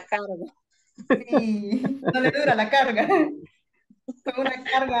usa la carga. Sí, no le dura la carga. Fue una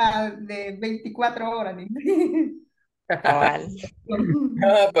carga de 24 horas. Cabal.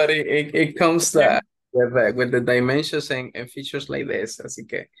 But it comes with the dimensions and features like this. Así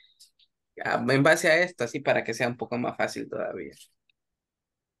que en base a esto, así para que sea un poco más fácil todavía.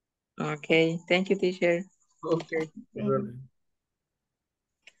 Ok, thank you, teacher. Okay.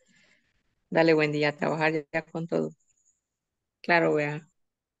 Dale, buen día, a trabajar ya con todo. Claro, vea.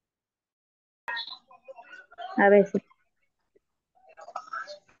 A veces.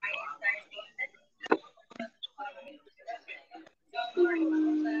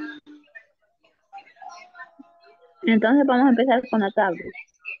 Entonces vamos a empezar con la tabla.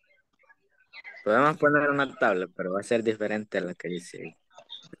 Podemos poner una tabla, pero va a ser diferente a la que hice ahí.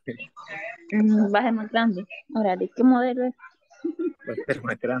 Baje más grande. Ahora, ¿de qué modelo es? Va a ser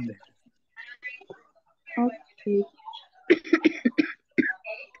más grande. Ok. Sí.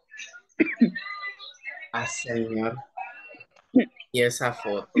 Ah, señor. Y esa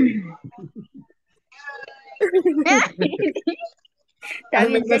foto. Está Al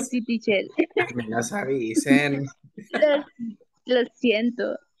bien menos, sexy, teacher. al menos avisen. Lo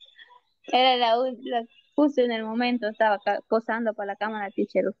siento. Era la puse en el momento, estaba posando para la cámara,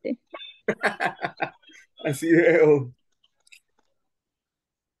 teacher, usted. Así veo.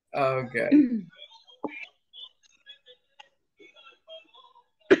 Ok.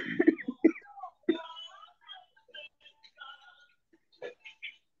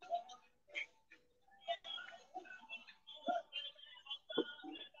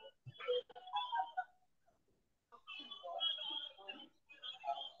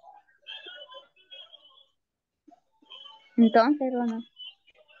 Entonces, Ronald.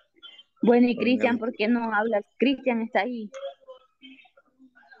 Bueno, y Cristian, Ok. ¿por qué no hablas? Cristian está ahí.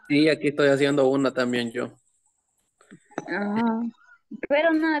 Sí, aquí estoy haciendo una también yo. Ah,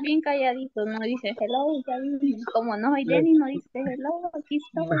 pero nada, bien calladito, no dice hello, ya vine. Como no soy Denny, no dice hello, aquí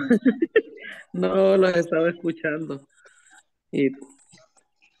estoy. No, los estaba escuchando y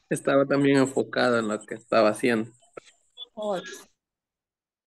estaba también enfocado en lo que estaba haciendo. Oh,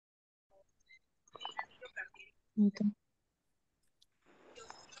 Entonces,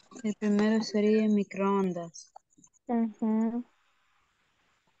 el primero sería microondas. ujú.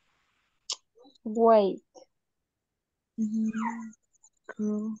 Wait.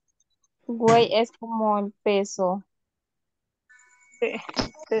 Güey, es como el peso. Sí,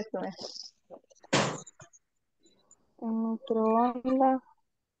 eso es. El microondas.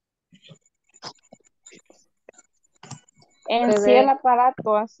 En sí el Bebé,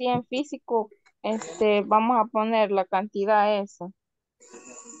 aparato, así en físico, vamos a poner la cantidad esa,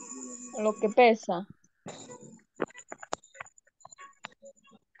 lo que pesa.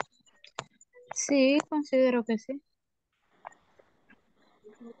 sí, considero que sí.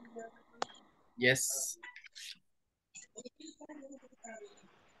 Yes.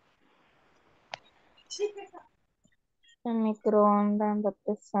 El microondas anda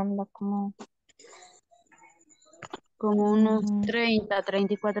pesando como Como unos ujú,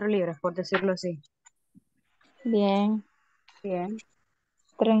 34 libras, por decirlo así. bien, Bien.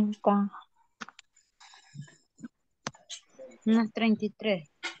 30. Unas 33.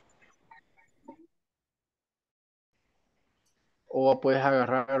 O puedes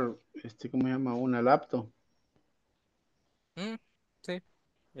agarrar, ¿cómo se llama? Una laptop. Sí,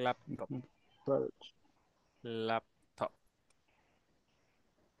 laptop. Laptop.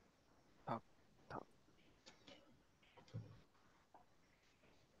 Top, top.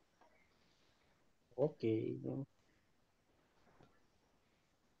 Ok.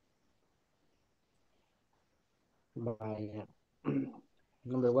 Vaya.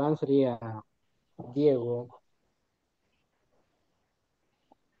 Number one sería Diego.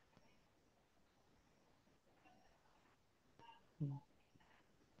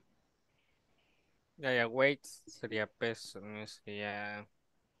 Ya, weight sería peso, no sería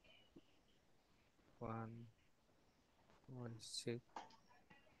 1.6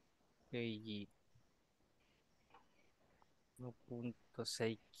 kg.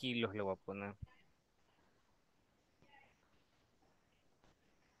 1.6 kilos le voy a poner.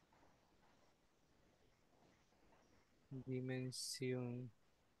 Dimensión.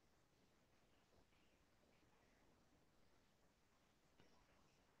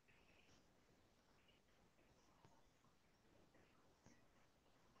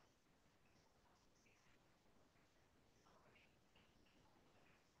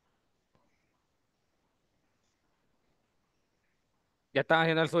 ¿Ya estás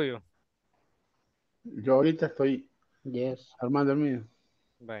haciendo el suyo? Yo ahorita estoy armando el mío.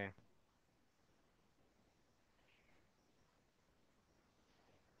 Vaya.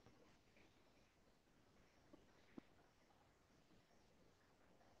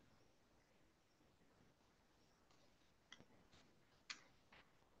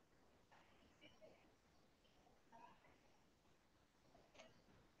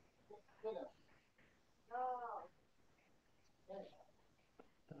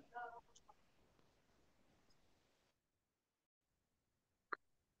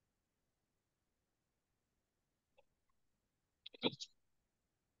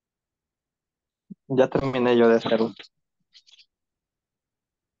 Ya terminé yo de hacerlo.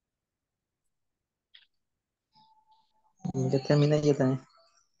 Ya terminé yo también.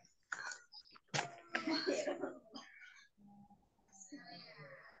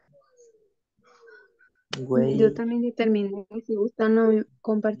 Yo Güey. también determiné, si gustan, lo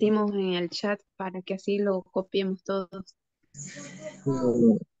compartimos en el chat para que así lo copiemos todos.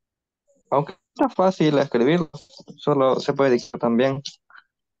 Aunque está fácil escribirlo, solo se puede dictar también.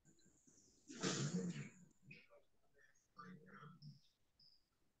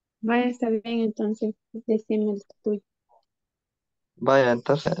 Vaya, está bien, entonces, decime el tuyo. Vaya,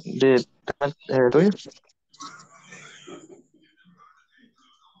 entonces, tuyo.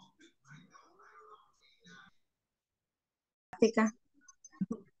 Plástica,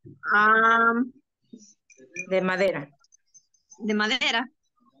 Ah, de madera. de madera.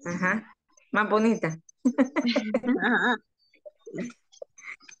 Ajá. Más bonita. Ajá.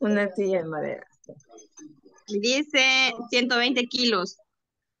 Una silla de madera. Dice 120 kilos.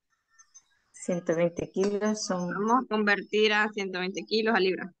 120 kilos son. Vamos a convertir a 120 kilos a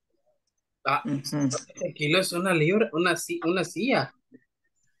libra. Ah, Ujú. kilos es una libra, una silla.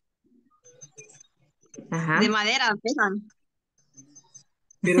 Ajá. De madera, pesan.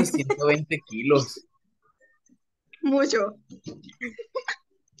 Pero 120 kilos. Mucho.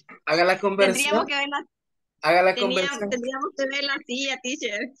 Haga la Tendríamos conversión. que ver la, Haga la conversión. tendríamos que ver la silla,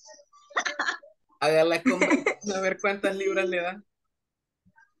 teacher. Haga la conversión. A ver cuántas libras le da.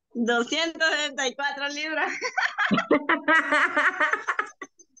 274 libras.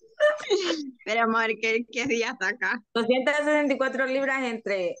 Pero vamos a ver qué día está acá. 264 libras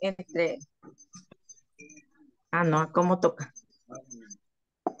entre. Ah, no, ¿cómo toca?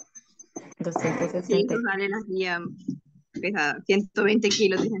 Sí, 260. nos sale la silla pesada. 120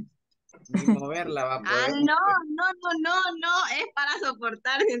 kilos, dije. Ni moverla va a Ah, poder. no. Es para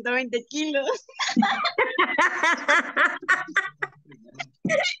soportar 120 kilos.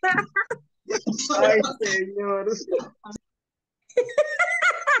 Ay, señor.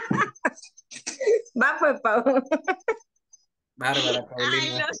 Va, pues, Pau. Bárbara, Ay,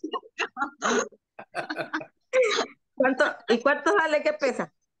 Paulina. ¿Cuánto sale que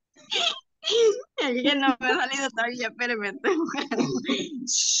pesa? Es que no me ha salido todavía, espérame.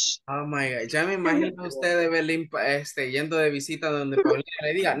 Oh my God. Ya me imagino usted de Belín yendo de visita donde Paulina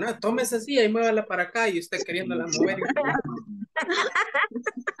le diga, no, tome esa silla y muévala para acá y usted queriéndola mover.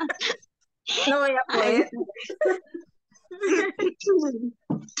 No voy a poder.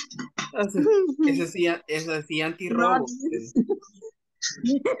 Esa sí antirrobo.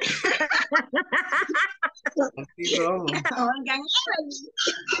 Antirrobo. Oigan,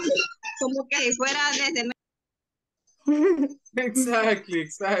 como que si fuera desde... Exactly.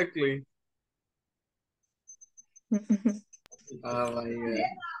 Oh my God.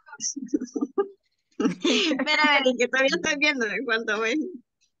 Espera, que todavía estoy viendo en cuánto voy.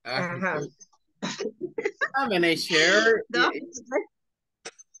 Ajá. I mean, I share. No.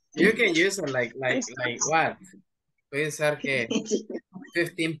 You can use it like what? Puede ser que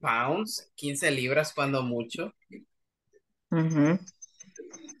 15 pounds, 15 libras cuando mucho. Ujú.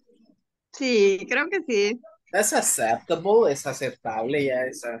 Sí, creo que sí. Es acceptable, es aceptable ya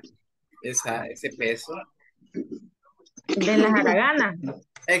ese peso. De las haraganas.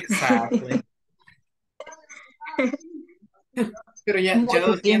 Exacto. Pero ya Mucho,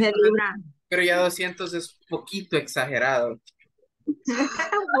 200, 15 libras. pero ya 200 es poquito exagerado. Un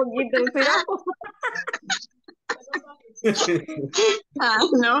poquito, Ah,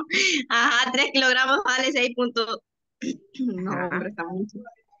 no. Ajá, 3 kilogramos vale 6 puntos. No, hombre, está mucho.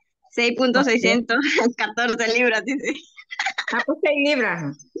 6.614 libras, dice. Ah, pues 6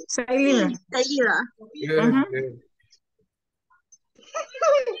 libras. 6 libras. 6 libras. Good.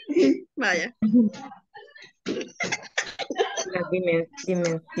 Vaya. La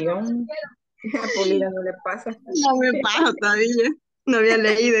dimensión. A Polina no le pasa. No me pasa todavía. No había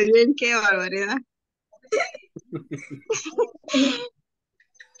leído bien, qué barbaridad.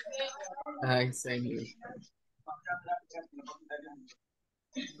 Ay, señor.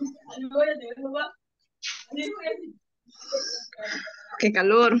 Qué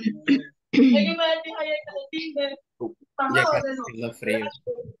calor. Ya casi haciendo frío.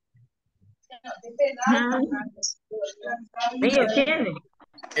 Ellos tienen.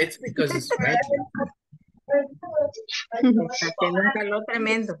 It's because it's raining. Está haciendo un calor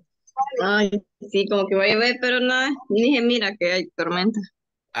tremendo. Ay, sí, como que va a llover, pero nada. Dije, mira que hay tormenta.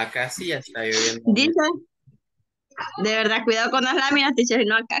 Acá sí ya está lloviendo. Dice, de verdad, cuidado con las láminas, teacher,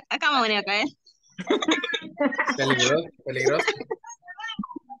 no, acá vamos a venir a caer. Peligroso.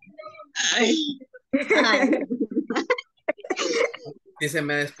 Ay. Si se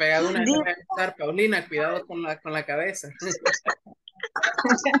me despega una, no voy a estar, Paulina, cuidado con la cabeza.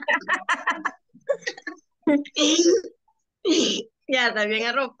 Ya, está bien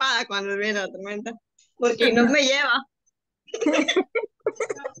arropada cuando viene la tormenta, porque no me lleva.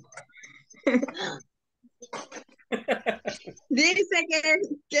 Dice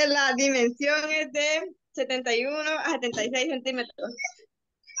que la dimensión es de 71 a 76 centímetros.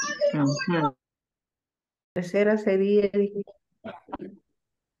 Ujú. Tercera sería,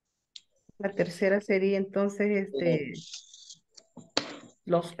 la tercera sería entonces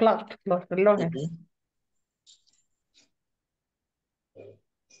los clocks, los relojes.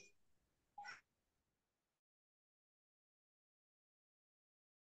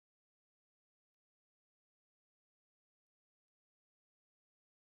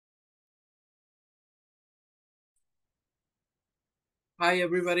 Hi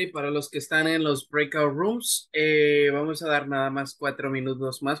everybody, para los que están en los breakout rooms, vamos a dar nada más 4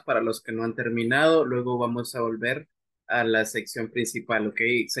 minutos más para los que no han terminado, luego vamos a volver a la sección principal, ¿ok?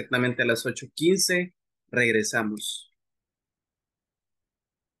 Exactamente a las 8:15 regresamos.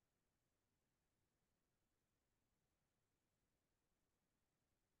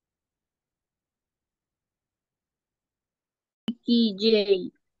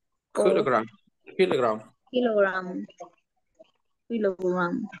 KJ. Kilogram. Kilogram. Kilogram.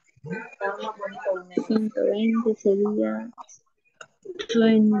 Kilogram. 120 sería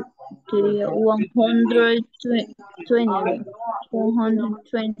 120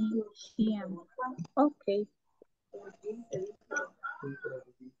 cm. Okay.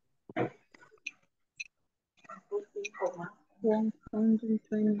 One hundred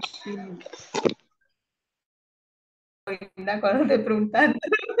twenty cm. Cuando te preguntan.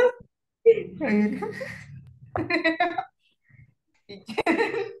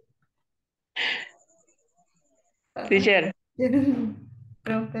 Teacher,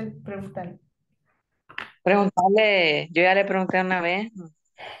 Pregúntale. preguntarle, yo ya le pregunté una vez.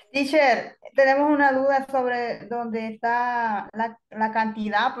 Teacher, tenemos una duda sobre dónde está la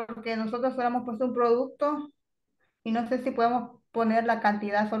cantidad, porque nosotros solo hemos puesto un producto y no sé si podemos poner la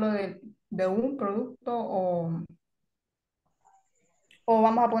cantidad solo de un producto o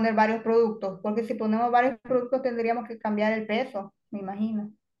vamos a poner varios productos, porque si ponemos varios productos tendríamos que cambiar el peso, me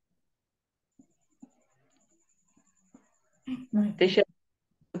imagino. No, Teacher,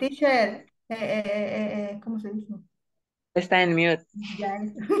 teacher, ¿cómo se dice? está en mute. Ya.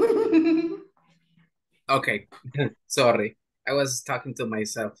 Ok, sorry, I was talking to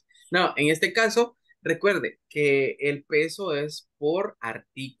myself. No, en este caso, recuerde que el peso es por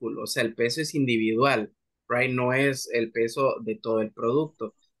artículo, o sea, el peso es individual, right? No es el peso de todo el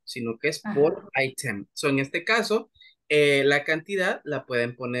producto, sino que es por item. So, en este caso, la cantidad la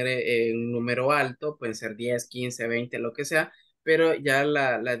pueden poner en un número alto, pueden ser 10, 15, 20, lo que sea, pero ya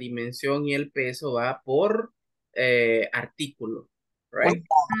la dimensión y el peso va por artículo, right?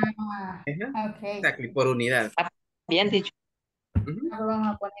 Ajá. Ok. Exactly, por unidad. Bien dicho. Ahora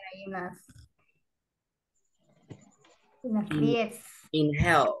vamos a poner ahí unas 10.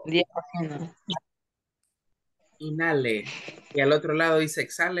 Inhale. 10. Inhale. Y al otro lado dice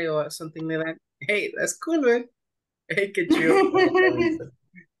exhale o something like that. Hey, that's cool, man. Hey, qué chido.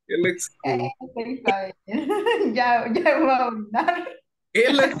 It looks cool. Ya voy a olvidar. It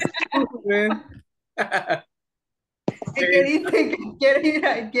looks cool, man. Es que dice que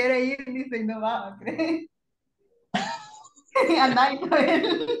quiere ir, dice y no va a creer. Anda con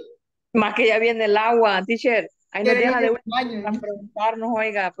él. Más que ya viene el agua, teacher. Ahí nos Quiere deja ir de al última baño. para preguntarnos,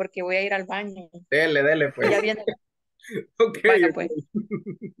 oiga, porque voy a ir al baño. Dele, pues. Ya viene. Ok. Vaya, pues.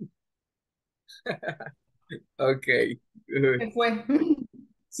 Ok.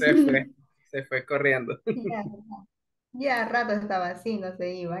 Se fue. Se fue corriendo. Ya rato estaba así, no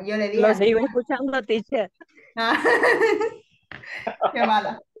se iba. Yo le dije Lo así. sigo escuchando, teacher. Ah, qué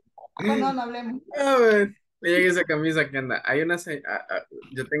mala. Pues no hablemos. A ver, le llega esa camisa que anda.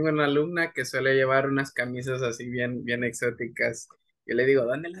 Yo tengo una alumna que suele llevar unas camisas así bien, bien exóticas. Yo le digo,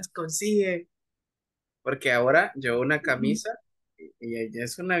 ¿dónde las consigue? Porque ahora llevo una camisa y ella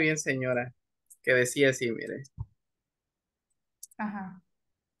es una bien señora que decía así, mire, Ajá.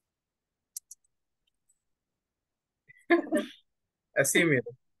 así, mire.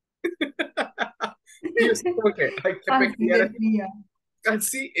 Y yo así como que, ay, qué Así peculiar, decía.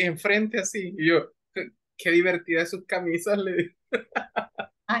 así, enfrente, así. Y yo, qué divertida sus camisas, le digo.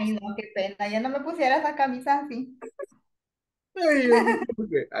 Ay, no, qué pena. Ya no me pusiera esas camisas así. Ay, yo así como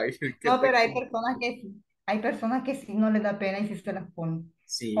que, ay, qué No, pero hay peculiar. personas que sí. Hay personas que sí no les da pena y sí se las ponen.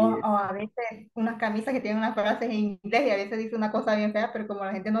 Sí, O a veces unas camisas que tienen unas frases en inglés y a veces dice una cosa bien fea, pero como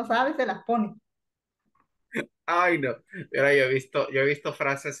la gente no sabe, se las pone. ay, no. Pero yo he visto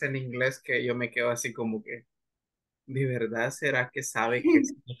frases en inglés que yo me quedo así como que, ¿de verdad será que sabe qué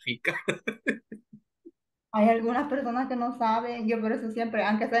significa? Hay algunas personas que no saben, yo por eso siempre,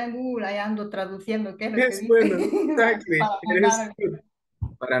 aunque sea en Google, ahí ando traduciendo qué es lo que Es dice bueno, exactly. para Eres mandar.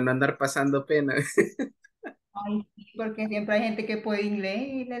 tú, para no andar pasando pena. Ay, sí, porque siempre hay gente que puede inglés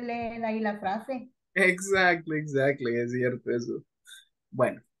y le lee ahí la frase. Exactly, es cierto eso.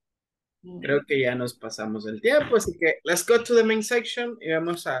 Bueno, Creo que ya nos pasamos el tiempo, así que let's go to the main section y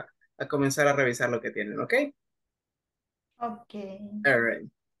vamos a comenzar a revisar lo que tienen, ¿ok? Ok. All right.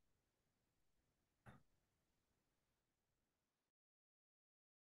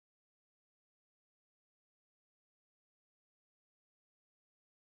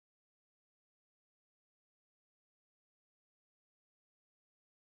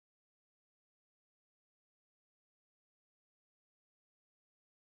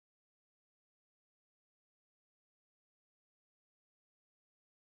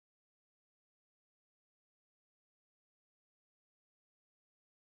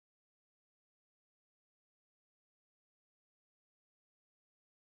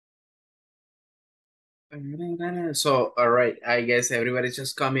 So, all right, I guess everybody's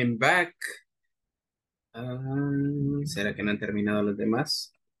just coming back. ¿Será que no han terminado los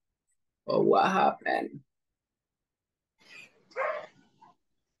demás? Oh, what happened?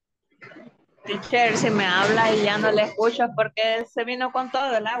 Teacher, si me habla y ya no le escucho porque se vino con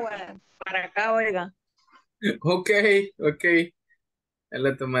todo el agua para acá, oiga. Ok, ok. Él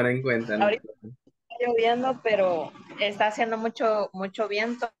lo tomará en cuenta, ¿no? Ahorita está lloviendo, pero está haciendo mucho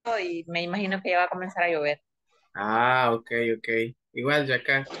viento y me imagino que ya va a comenzar a llover. Ah, ok, ok. Igual ya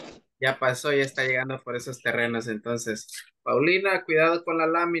acá, ya pasó, ya está llegando por esos terrenos, entonces. Paulina, cuidado con la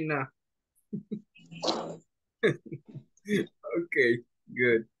lámina. Ok,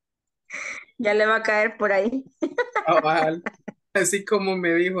 good. Ya le va a caer por ahí. Cabal. Así como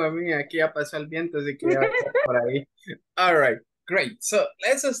me dijo a mí, aquí ya pasó el viento, así que ya va a estar por ahí. All right, great. So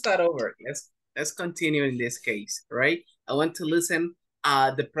let's start over. Let's continue in this case, right? I want to listen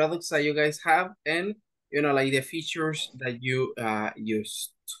the products that you guys have and like the features that you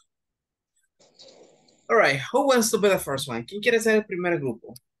use. All right, who wants to be the first one? ¿Quién quiere ser el primer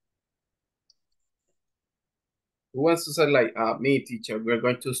grupo? Who wants to say like me, teacher? We're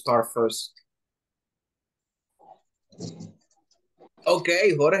going to start first.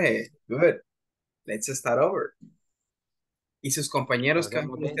 Okay, Jorge, good. Let's start over. Y sus compañeros que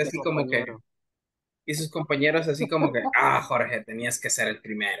Guardemos de este así como que, compañero. y sus compañeros así como que, Jorge, tenías que ser el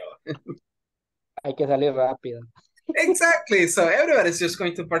primero. Hay que salir rápido. Exactly. So everybody's just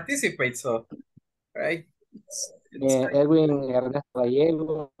going to participate. So, right? It's Edwin Ernesto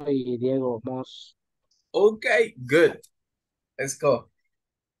Gallego y Diego Mos. okay, good. Let's go.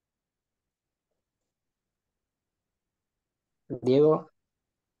 Diego,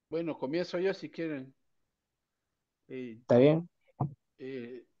 Bueno, comienzo yo si quieren. ¿está bien?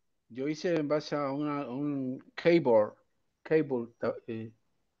 Yo hice en base a un keyboard,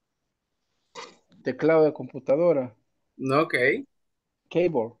 teclado de computadora, Okay.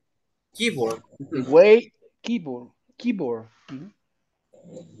 keyboard, Keyboard. weight, keyboard,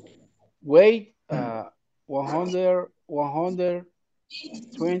 weight,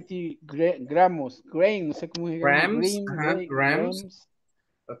 120 gramos, grain, no sé cómo se llama, Grams. Grams. grams,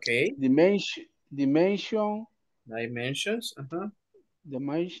 Okay. dimension, Dimensions. dimension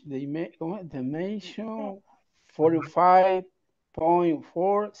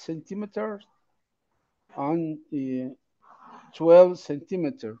 45.4 centimeters and 12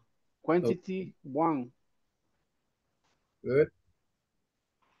 centimeter. Quantity 1. Good.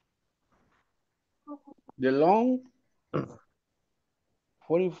 The long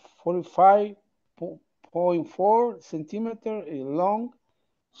 45.4 centimeter long,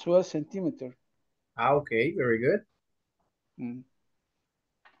 12 centimeter. Okay, very good.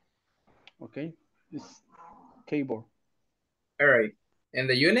 Okay, this keyboard. All right. And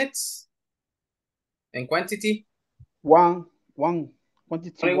the units and quantity? One,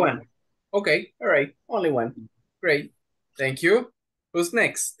 quantity Only one. Okay, all right, only one. Great, thank you. Who's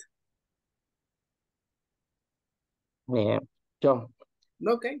next? Yo.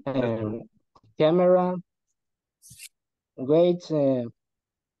 Okay. Camera, weight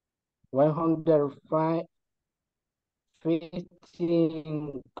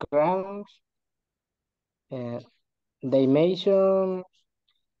 115 grams, dimension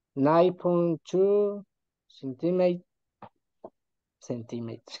 9.2 centimeters.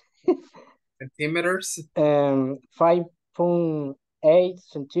 Centimeters. 5.8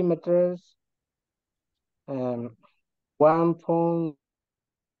 centimeters.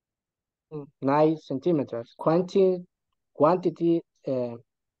 1.9 centimeters. Quantity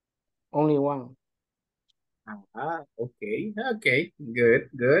only one. Okay, okay, good,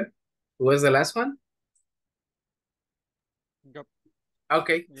 good. Who was the last one? Yep.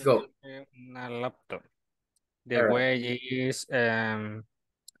 Okay, go. A laptop. The All right. weight is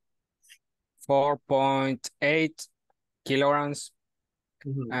 4.8 kilograms,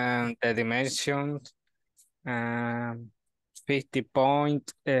 and the dimensions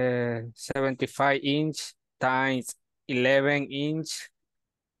 50.75 inch times 11 inch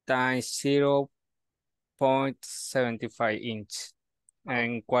times 0.75 inch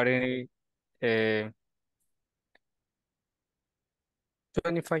and quarter 25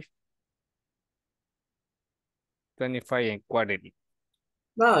 and quarterly.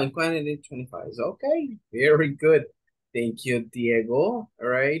 No, in quantity 25 is okay. Very good. Thank you, Diego. All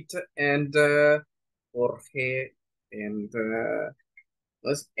right. And Jorge and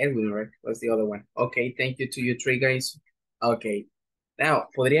was Edwin, right? Was the other one. Okay, thank you to you three guys. Okay. Now,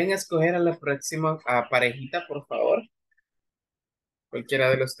 ¿podrían escoger a la próxima parejita, por favor? Cualquiera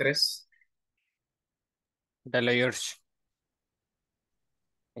de los tres. Dale, George.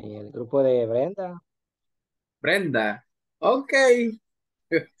 El grupo de Brenda. Brenda. Ok.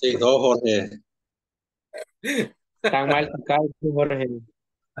 Sí, no, Jorge. Tan mal tocado, Jorge.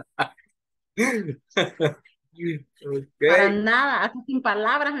 Para Okay. nada, hasta sin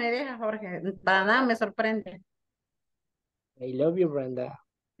palabras me deja, Jorge. Para nada me sorprende. I love you, Brenda.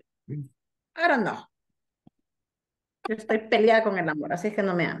 Ahora no. Yo estoy peleada con el amor, así es que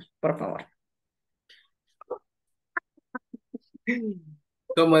no me ames, por favor.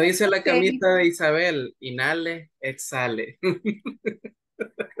 Como dice la Ok. camita de Isabel, inhale, exhale.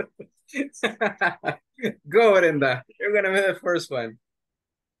 Go, Brenda. You're gonna be the first one.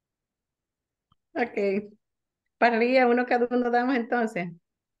 Ok. Parrilla, uno cada uno damos entonces.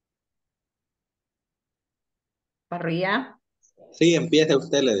 Parrilla. Sí, empiece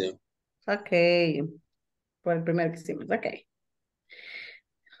usted, le digo. Ok. Por el primero que hicimos. Ok.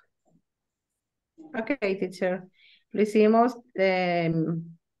 Ok, teacher. Lo hicimos.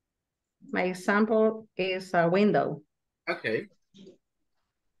 My example is a window. Okay.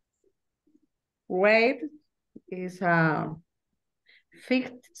 Weight is a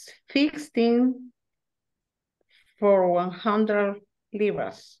fixing for 100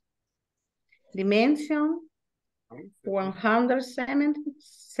 libras. Dimension 170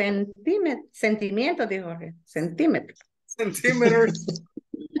 centímetros, dijo Jorge. Centímetros. Centimeters.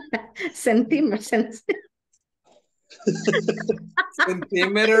 Centímetros.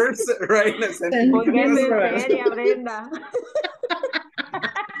 Centimeters, right? Póngase Centímetros. seria, Brenda.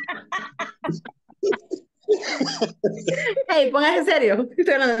 Hey, póngase en serio.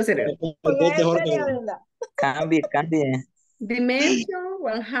 Estoy hablando en serio. Póngase seria, Brenda. Cambie. Dimension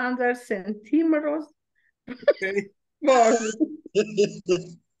 100 centímetros Okay. por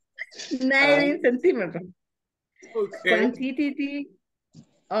 90 centímetros. Okay. Quantity 10.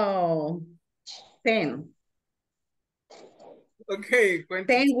 Okay.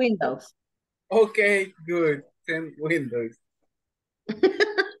 10 windows. Okay, good. 10 windows.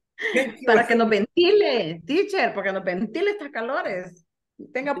 Thank you. Para que nos ventile, teacher, para que nos ventile estas calores.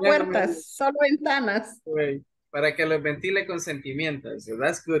 Tenga puertas, solo ventanas. Wait, para que los ventile con sentimientos. So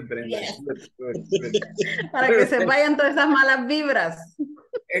that's good, Brenda. Yes. Good, good. Para que se vayan todas esas malas vibras.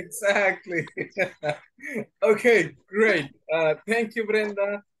 Exactly. Okay, great. Thank you,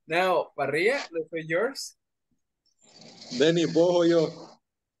 Brenda. Now, Parrilla, let's say yours. Denny, vos o yo.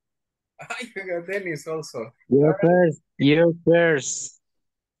 I got Dennis also. You first. You first.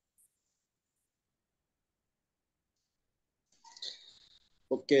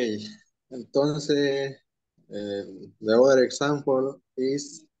 Ok, entonces, the other example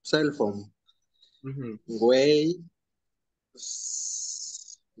is cell phone. Weigh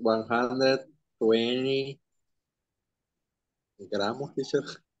 120 gramos, teacher.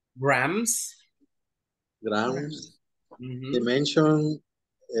 Grams. Grams. Dimension.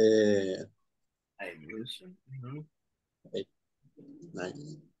 Dimension.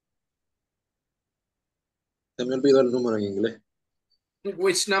 Nice. Se me olvidó el número en inglés.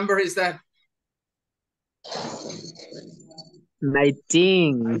 Which number is that?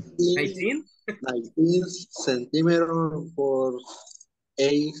 19. 19? 19 centímetros por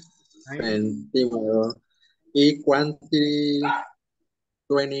 8 centímetros. Y quantity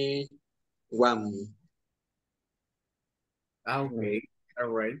 21. Okay, all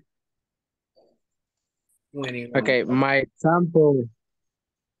right. 21. Okay, my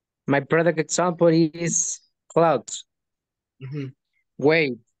product example is clouds.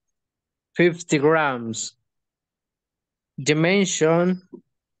 Weight 50 grams. Dimension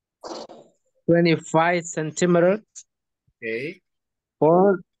 25 centimeters. Okay.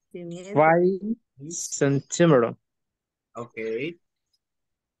 Por 5 centimeters. Okay.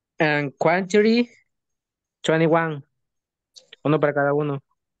 And quantity 21. Uno para cada uno.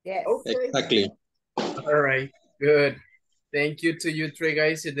 Yes. Okay. Exactly. All right, good. Thank you to you three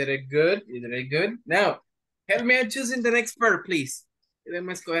guys. You did it good. You did it good. Now, help me out choosing the next pair, please.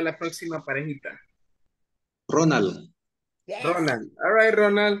 Déjame escoger la próxima parejita. Ronald. Ronald. All right,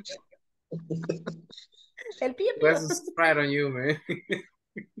 Ronald. El pío pío. Let's try it on you, man.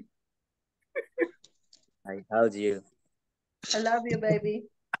 I held you. I love you, baby.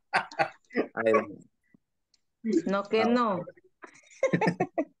 No que no.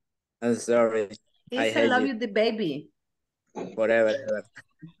 I'm sorry. I It's I hate love you you, the baby. forever.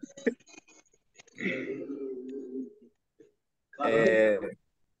 Ever.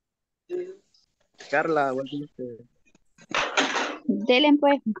 Carla, what do you say? Delen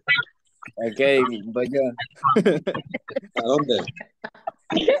pues. Ok, voy yo. ¿A dónde?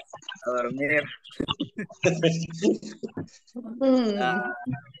 A dormir.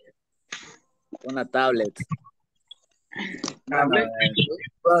 Una tablet. Tablet?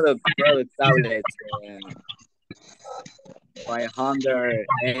 Product tablet.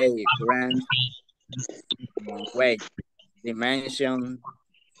 508 grams. Weight. Dimension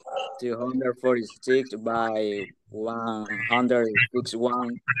 246 by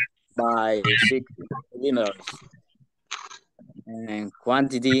 161 by 6 millimeters. And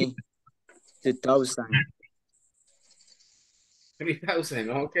quantity 2,000. 3,000,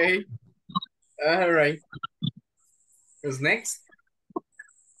 okay. All right. Who's next?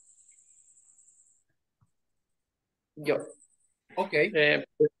 Yo. Okay.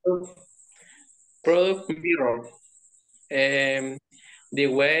 Product mirror. The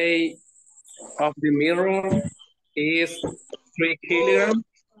weight of the mirror is 3 kilograms.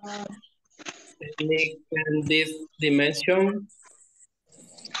 And this dimension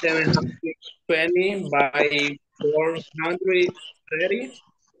 720 by 430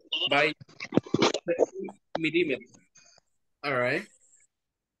 by 30 millimeters. All right.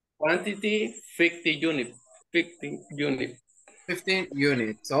 Quantity 50 units. 15 units. 15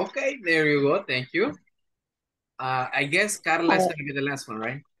 units. Okay, there you go. Thank you. I guess Carla is going to be the last one,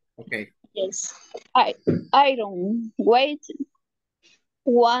 right? Okay. Yes. Iron weight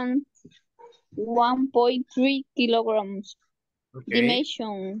 1.3 kilograms. Okay.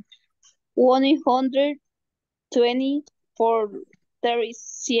 Dimension 120 for 30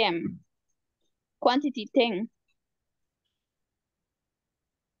 cm. Quantity 10.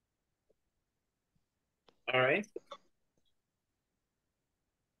 All right.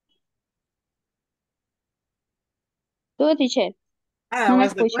 Tú, teacher. Ah, No me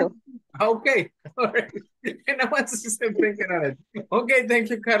was the escucho. one? Okay. All right. And I was just thinking on it. Okay, thank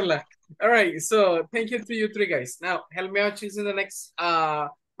you, Carla. All right, so thank you to you three guys. Now, help me out choosing the next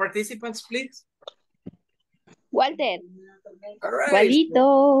participants, please. Walter. All right.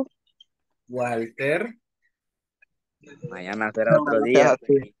 Walito. Walter. Mañana será otro día.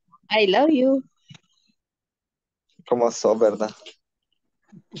 I love you. Como sos, ¿verdad?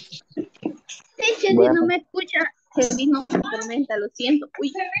 Teacher, si no me escucha, se vino una tormenta, lo siento.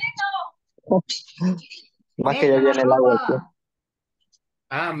 Uy. Más que ya viene el agua aquí.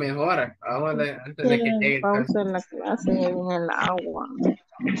 Ah, mejor. Vamos antes de que llegue. Pausa en la clase y en el agua.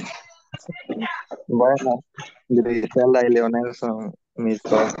 Bueno, Gisela y Leonel son mis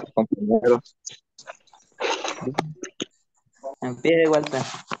dos compañeros. Empieza, Walter.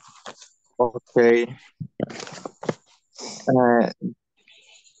 Ok.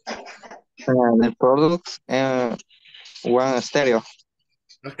 The products one stereo.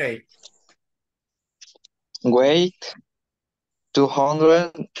 Okay. Weight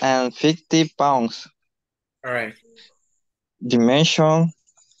 250 pounds. All right. Dimension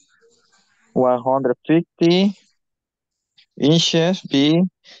 150 inches by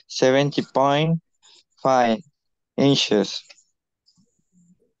 70.5 inches.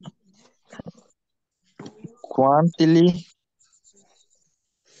 Quantity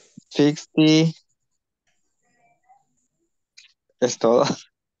 60. Es todo.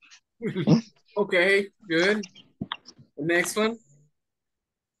 Okay, good. Next one.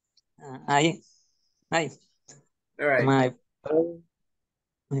 Ahí. All right. My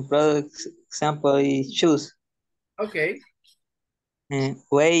product example is shoes. Okay.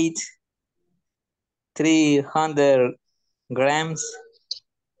 Weight 300 grams.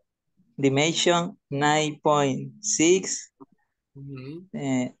 Dimension 9.6.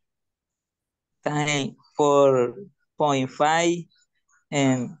 Time 4.5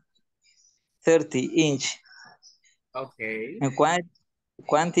 and 30 inch. Okay. And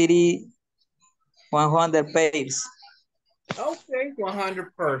quantity 100 pairs. Okay,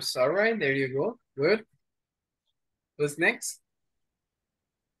 100 pairs. All right, there you go. Good. Who's next?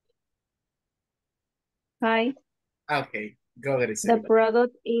 Hi. Okay, go ahead. The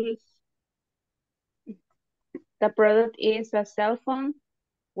product is a cell phone,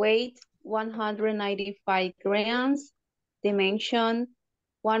 weight 195 grams, dimension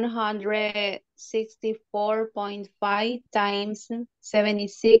 164.5 times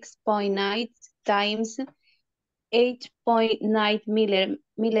 76.9 times 8.9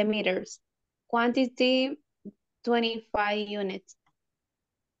 millimeters. Quantity 25 units.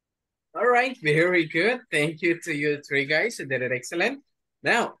 All right, very good. Thank you to you three guys. You did it excellent.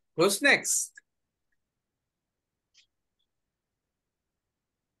 Now, who's next?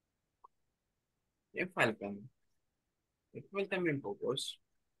 ¿Quién faltan? Me faltan bien pocos.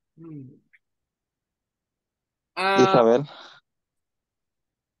 Isabel.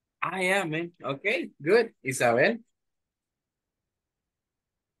 Yeah, man. Okay, good. Isabel.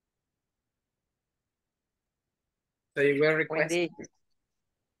 So you will request. Wendy.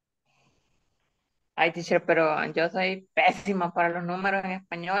 Ay, teacher, pero yo soy pésima para los números en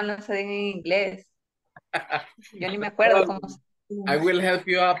español, no sé en inglés. Yo ni me acuerdo cómo se... I will help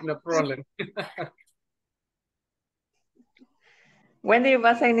you up, no problem. Wendy,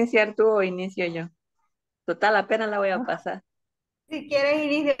 ¿vas a iniciar tú o inicio yo? Total, apenas la voy a pasar. Si quieres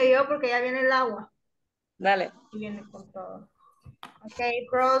inicio yo porque ya viene el agua. Dale. Y viene con todo. Okay,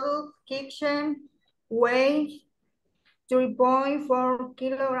 product, kitchen, weight, 3.4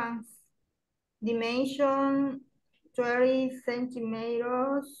 kilograms. Dimension, 30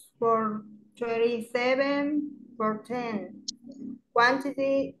 centimeters for 27 for 10.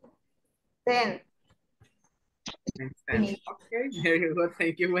 Quantity, 10. Okay, very good.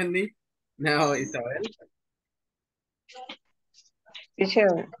 Thank you, Wendy. Now, Isabel.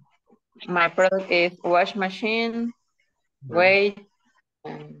 Teacher, my product is wash machine, weight,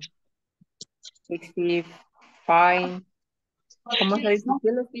 65, ¿cómo se dice?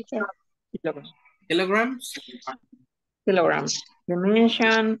 Kilos, teacher? Kilograms. Kilograms.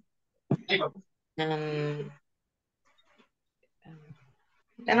 Dimension, ya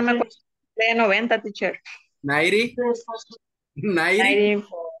no me acuerdo de 90, teacher. 90. 90.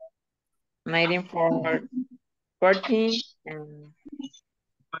 90 for 14 and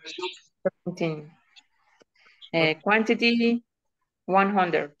 17. Quantity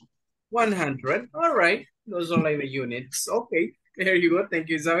 100. 100. All right. Those are like the units. Okay. There you go. Thank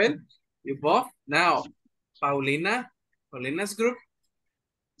you, Isabel. You both. Now, Paulina. Paulina's group.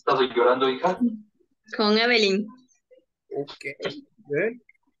 ¿Estás llorando, hija? Con Evelyn. Okay. Good.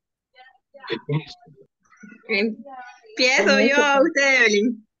 Empiezo yo, usted,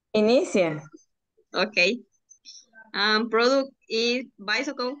 Evelyn. Inicia. Okay. Product is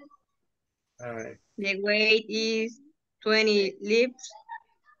bicycle. All right. The weight is 20 libras.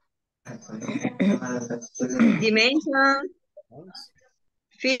 Dimension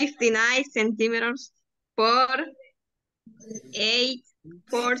 59 centimeters por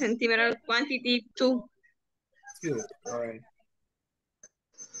 4 centimeters. Quantity 2. 2. All right.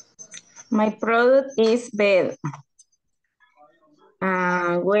 My product is bed.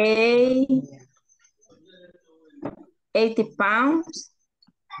 Weigh 80 pounds.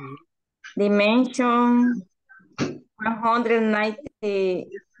 Dimension 190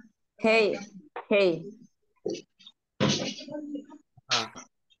 K.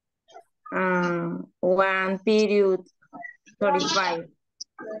 One period 35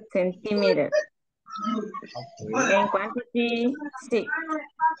 centimeters. Okay. And quantity 6.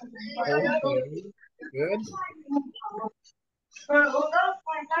 Okay.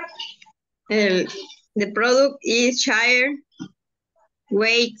 Good. The product is chair.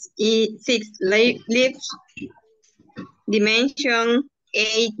 Weight is 6 libras. Dimension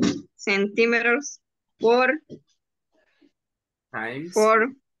 8 centimeters por Times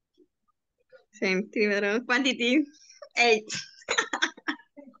 4 centimeters. Quantity 8.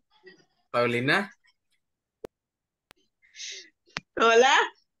 Paulina. Hola.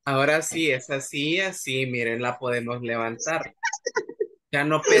 Ahora sí, es así, así. Miren, la podemos levantar. Ya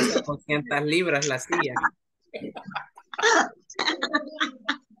no pesa 200 libras la silla.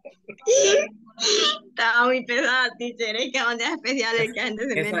 Estaba muy pesada, teacher. Es que donde es especial el que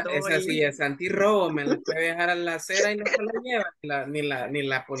antes se inventó. Esa silla es antirrobo, me la puede dejar a la acera y no se la lleva ni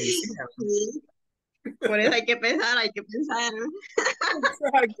la policía. Sí. Por eso hay que pensar,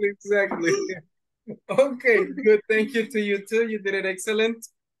 Exactly. Okay, good. Thank you to you too. You did it excellent.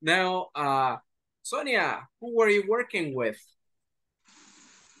 Now, Sonia, who were you working with?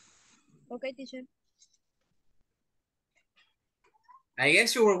 Okay, teacher. I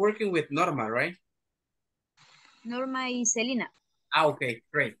guess you were working with Norma, right? Norma y Selena. Okay,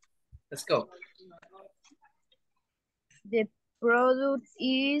 great. Let's go. The product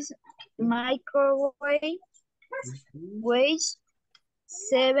is microwave, weighs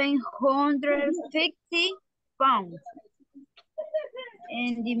 750 pounds,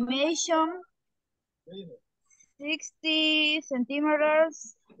 and dimension 60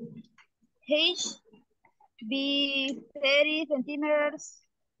 centimeters. H, B, 30 centimeters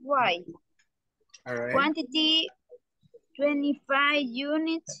wide. All right. Quantity, 25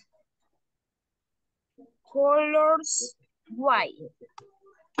 units. Colors, white.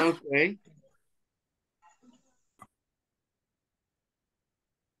 Okay.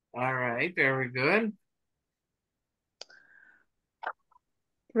 All right, very good.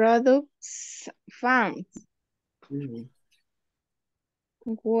 Products found. Mhm.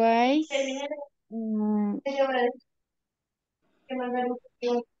 Weighs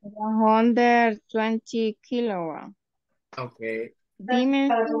 120 kilograms. Okay.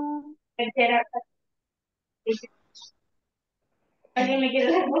 Dimension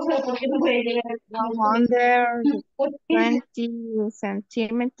 120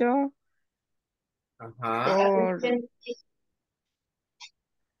 centimeters or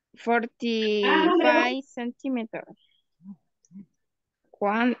 45 centimeters.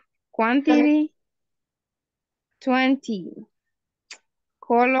 Quantity 20.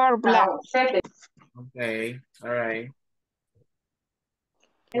 Color black. Okay, all right.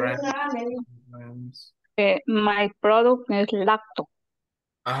 My product is lacto.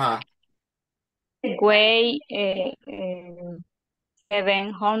 Ajá. Weigh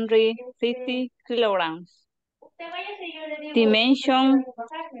 750 kilograms. Dimension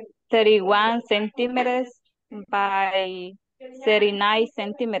 31 centimeters by 39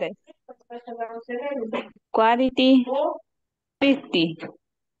 centimeters. Quality 50.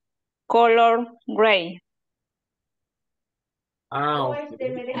 Color gray.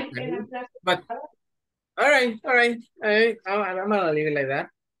 Okay. But all right. I'm gonna leave it like that,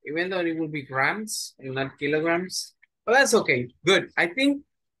 even though it will be grams and not kilograms. But that's okay. Good. I think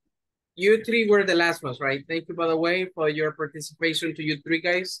you three were the last ones, right? Thank you, by the way, for your participation to you three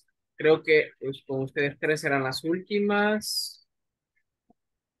guys. Creo que con ustedes tres eran las últimas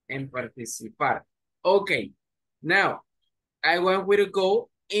en participar. Okay. Now, I want we to go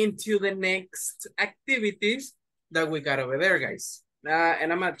into the next activities that we got over there, guys.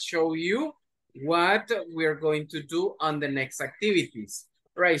 And I'm going to show you what we're going to do on the next activities.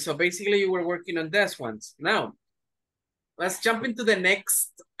 Right, so basically you were working on this ones. Now, let's jump into the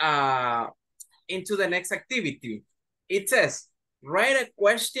next activity. It says, write a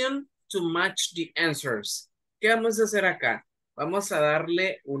question to match the answers. ¿Qué vamos a hacer acá? Vamos a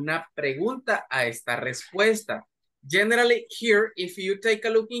darle una pregunta a esta respuesta. Generally here, if you take a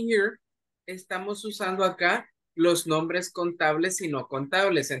look in here, estamos usando acá los nombres contables y no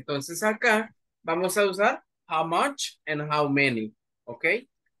contables. Entonces acá vamos a usar how much and how many, ¿ok?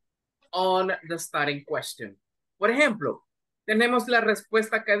 On the starting question. Por ejemplo, tenemos la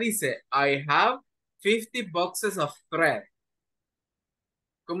respuesta que dice, I have 50 boxes of thread.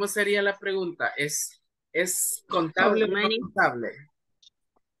 ¿Cómo sería la pregunta? ¿Es contable o no contable?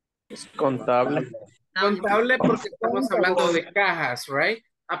 Es contable. Contable porque estamos hablando de cajas, right?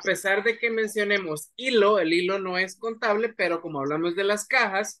 A pesar de que mencionemos hilo, el hilo no es contable, pero como hablamos de las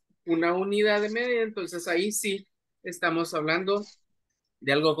cajas, una unidad de medida, entonces ahí sí estamos hablando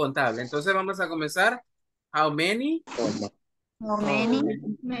de algo contable. Entonces vamos a comenzar. How many? How many?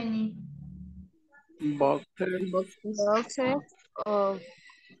 Many. Boxes. Boxes of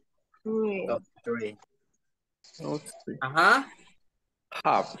three. Ajá.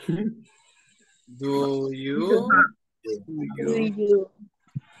 Have. Do you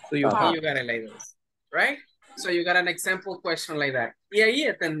have? You got it like this, right? So you got an example question like that. Y ahí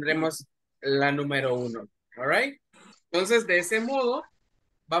tendremos la número 1, all right? Entonces, de ese modo,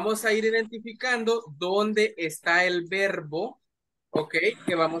 vamos a ir identificando dónde está el verbo, ok,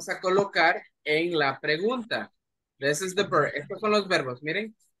 que vamos a colocar en la pregunta. This is the verb. Estos son los verbos,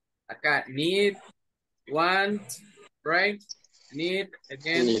 miren. Acá, need, want, right? Need,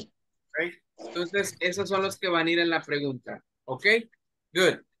 again, right? Entonces, esos son los que van a ir en la pregunta, ok,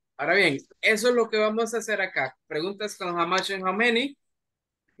 good. Ahora bien, eso es lo que vamos a hacer acá. Preguntas con how much and how many.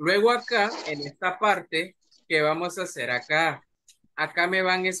 Luego acá, en esta parte, ¿qué vamos a hacer acá? Acá me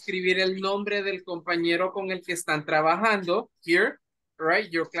van a escribir el nombre del compañero con el que están trabajando. Here, right,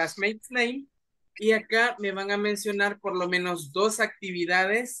 your classmate's name. Y acá me van a mencionar por lo menos 2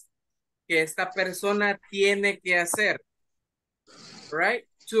 actividades que esta persona tiene que hacer. Right?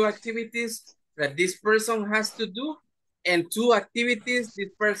 2 activities that this person has to do and 2 activities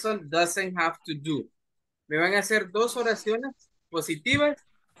this person doesn't have to do. Me van a hacer 2 oraciones positivas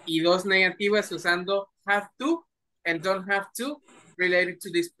y 2 negativas usando have to and don't have to related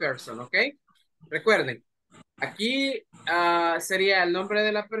to this person, ¿ok? Recuerden, aquí sería el nombre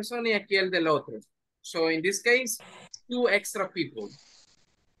de la persona y aquí el del otro. So in this case, 2 extra people,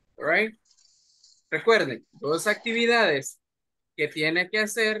 all right? Recuerden, 2 actividades que tiene que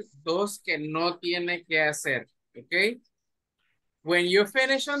hacer, 2 que no tiene que hacer. ¿Ok? When you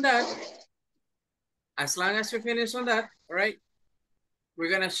finish on that, as long as you finish on that, all right, we're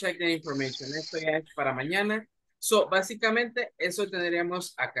going to check the information. Esto ya es para mañana. So, básicamente, eso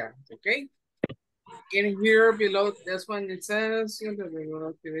tendríamos acá. ¿Ok? In here below this one it says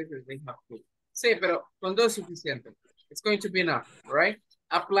sí, pero con 2 es suficiente. It's going to be enough, right?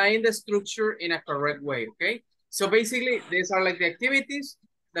 Applying the structure in a correct way, okay? So basically, these are like the activities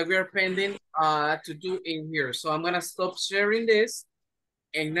that we are pending to do in here. So I'm gonna stop sharing this,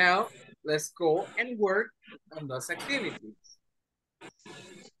 and now let's go and work on those activities.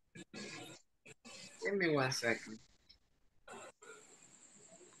 Give me 1 second.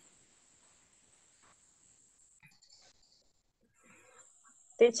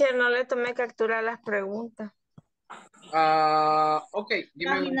 Teacher, no le tomé captura a las preguntas. Okay, give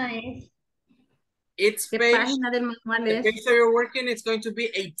me 1 Página es. It's ¿Qué page, página del manual the es? page that you're working is going to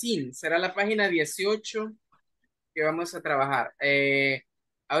be 18. Será la página 18 que vamos a trabajar.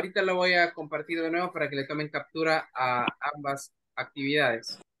 Ahorita lo voy a compartir de nuevo para que le tomen captura a ambas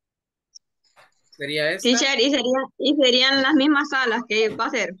actividades. ¿Sería esta? Teacher, y serían las mismas salas que va a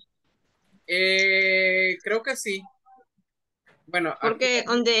ser. Creo que sí. Bueno, aquí, Porque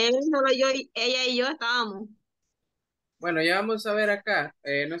donde él, solo yo, ella y yo estábamos. bueno, ya vamos a ver acá.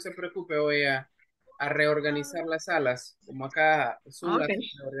 No se preocupe, voy a reorganizar las salas. Como acá Zoom las Okay.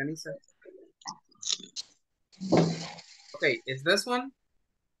 reorganiza. Ok, es this one.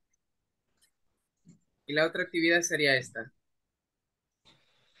 Y la otra actividad sería esta.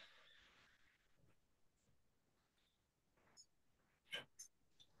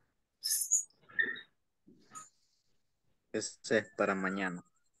 Ese es para mañana.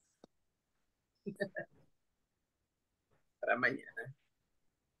 Para mañana.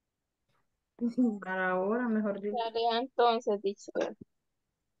 Para ahora, mejor dicho. Tarea entonces, teacher.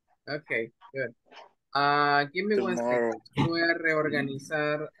 Ok, good. Give me 1 Tomorrow. second. Voy a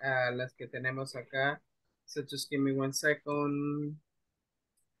reorganizar las que tenemos acá. So just give me 1 second.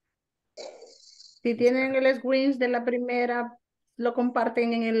 Si tienen el screen de la primera, lo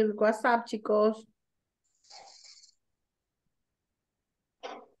comparten en el WhatsApp, chicos.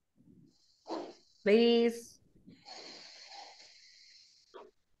 Please.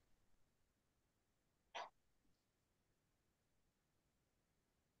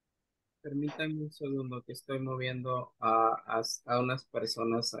 Permítanme un segundo que estoy moviendo a unas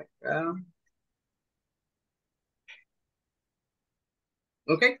personas acá.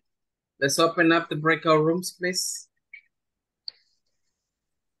 Okay, let's open up the breakout rooms, please.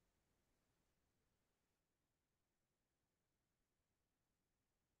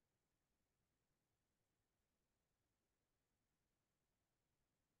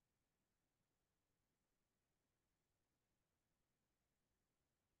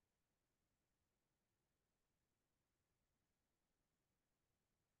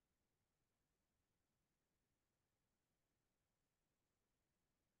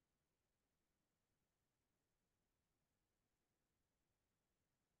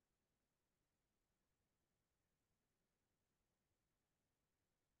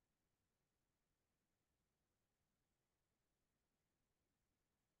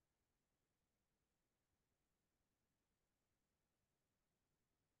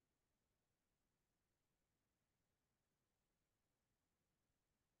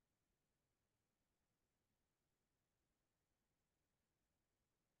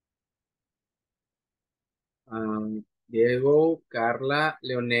 Diego, Carla,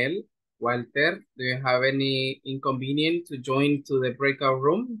 Leonel, Walter, do you have any inconvenience to join to the breakout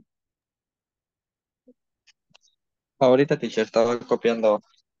room? Ahorita, teacher, estaba copiando.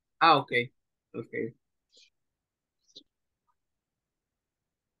 Okay, okay.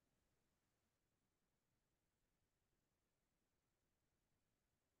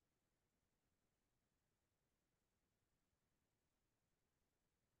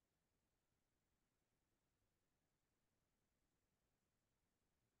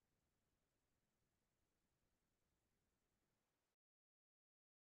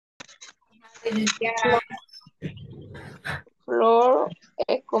 Iniciar. Flor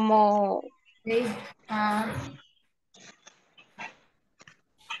es como They have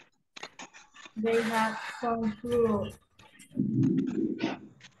some fruit.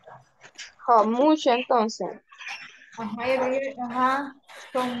 mucho entonces. Ajá,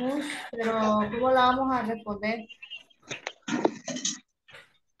 son muchos, pero ¿cómo la vamos a responder?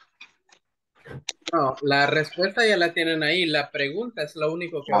 No, la respuesta ya la tienen ahí. La pregunta es lo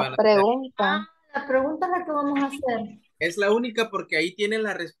único que La van a hacer. pregunta. La pregunta es la que vamos a hacer. Es la única porque ahí tienen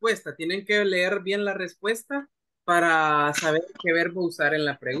la respuesta. Tienen que leer bien la respuesta para saber qué verbo usar en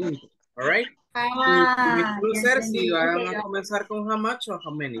la pregunta. All right? Y mi Ah, ya crucer, si entendí. van Ok, a comenzar con how much o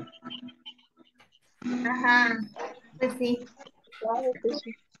how many. ajá, pues sí. Claro que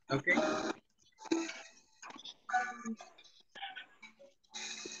sí. Ok.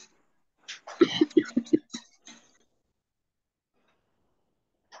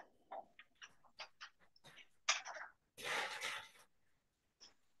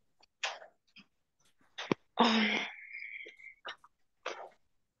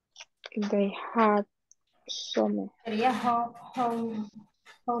 They had some. Sería how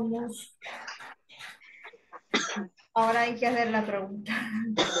much. Ahora hay que hacer la pregunta.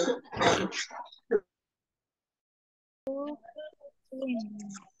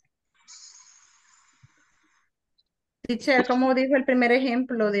 Teacher, ¿cómo dijo el primer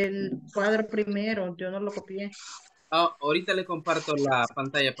ejemplo del cuadro primero? Yo no lo copié. Ah, ahorita le comparto la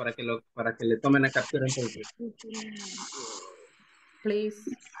pantalla para que le tomen a captura entonces. Please.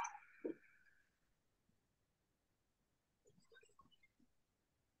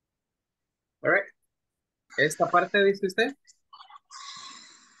 All right. Esta parte dice usted.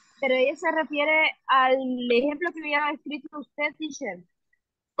 Pero ella se refiere al ejemplo que había escrito usted, teacher.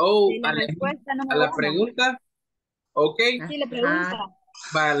 Oh, De la respuesta a número la 1. pregunta. Ok. Sí, le pregunta.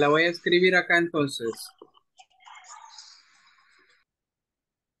 Va, la voy a escribir acá entonces.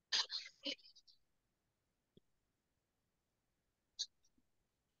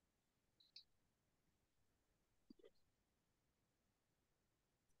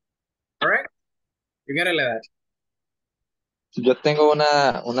 All right. You gotta let that. Yo tengo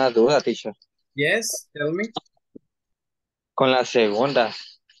una duda, teacher. Yes, tell me. Con la segunda,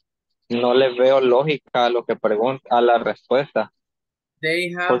 no le veo lógica a lo que pregunta, a la respuesta.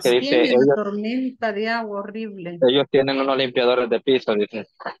 They have Porque dice, Tiene una tormenta de agua horrible. ellos tienen unos limpiadores de piso, dice.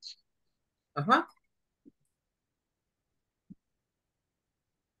 Ajá.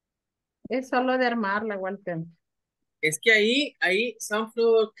 Es solo de armarla, Walter. Es que ahí, some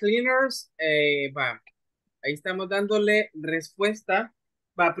floor cleaners, va, ahí estamos dándole respuesta.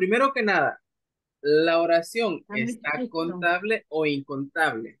 Va, primero que nada, la oración está contable o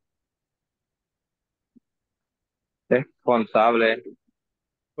incontable. Es contable.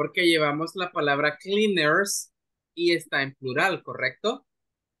 Porque llevamos la palabra cleaners y está en plural, ¿correcto?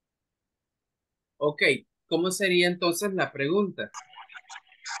 Ok, ¿cómo sería entonces la pregunta?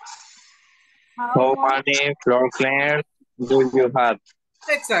 How many floor cleaners do you have?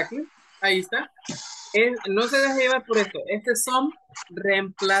 Exactly, ahí está. No se deje llevar por esto. Este sum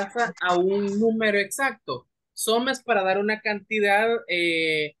reemplaza a un número exacto. Sum es para dar una cantidad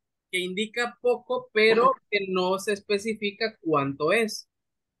que indica poco, pero que no se especifica cuánto es.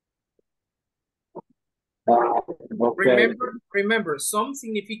 Okay. Remember, some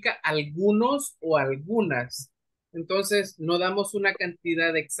significa algunos o algunas. Entonces, no damos una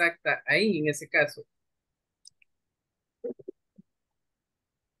cantidad exacta ahí en ese caso.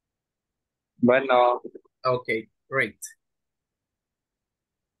 Bueno. Ok, great.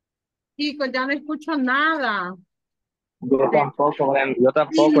 Chicos, ya no escucho nada. Yo tampoco,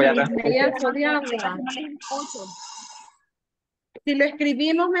 ya no escucho. Pedazo de agua. Si lo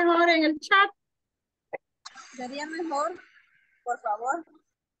escribimos mejor en el chat. Sería mejor, por favor.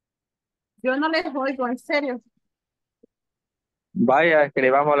 Yo no les oigo, en serio. Vaya,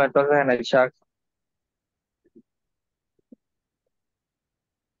 escribámoslo entonces en el chat.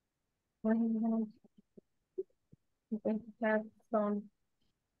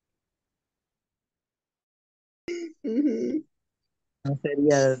 No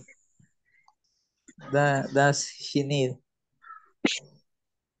sería does he need.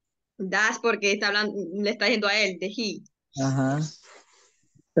 Das porque está hablando, le está diciendo a él, de he. Ajá.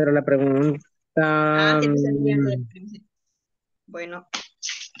 Pero la pregunta... Tiene que ser bien de presencial. Bueno.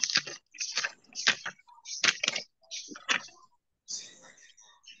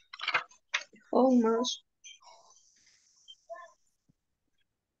 Oh, más.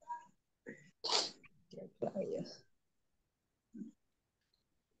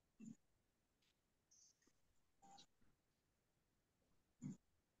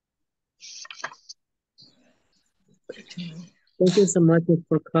 Thank you so much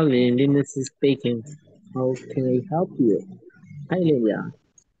for calling. Linus is speaking. How can I help you? Hi, Lilia.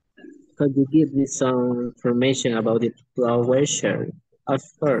 Could you give me some information about the weather? Of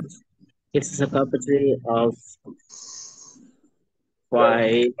course, it's a property of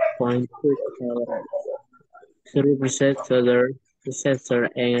 5.2 colors, 3% color, processor,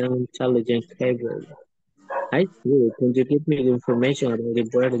 and intelligent cable. I see. Could you give me the information about the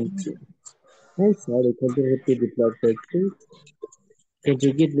burden too? I'm sorry, could you repeat the project, please? Can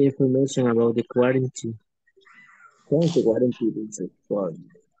you give me information about the quarantine? Quarantine is a form.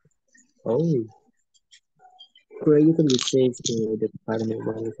 Oh, create a safety with the department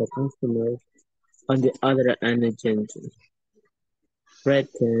one of a customer on the other end agent.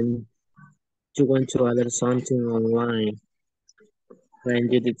 Pretend you want to order something online.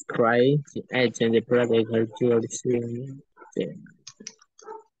 When you describe the agent, the product that you are receiving.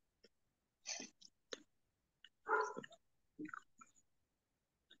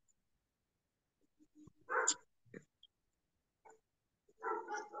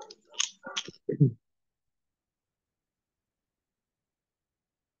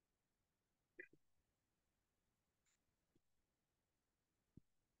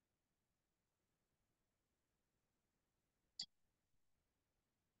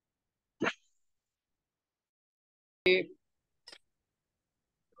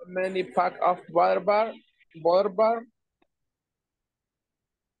 Many pack of water bar.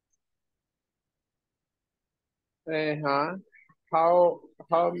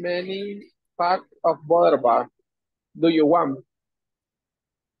 How many pack of water bar do you want?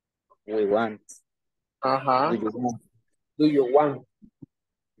 We want. Uh-huh. Do you want? Do you want?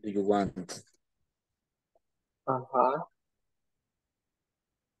 Do you want? Ajá.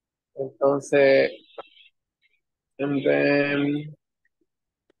 Entonces, and then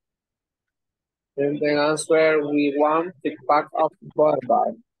answer, we want the pack of water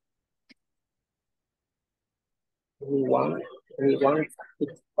bar. We want the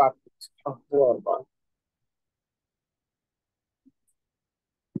pack of water bar.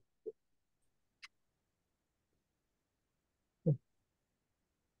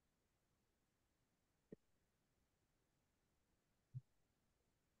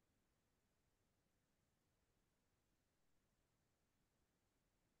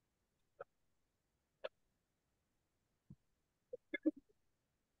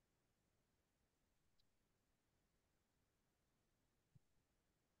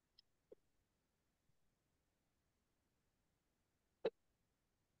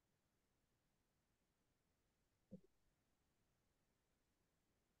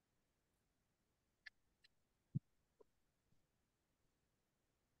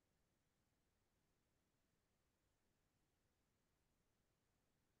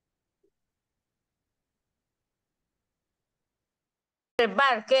 ¿El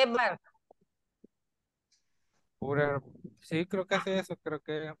bar? ¿Qué es bar? Pura, sí, creo que hace eso, creo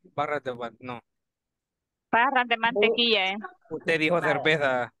que barras de no. Barras de mantequilla, ¿eh? Usted dijo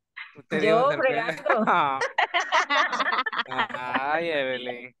cerveza. Usted dijo Yo cerveza. fregando. Ay,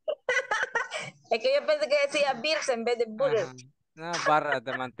 Evelyn. Es que yo pensé que decía beers en vez de butter. Ajá. No, barras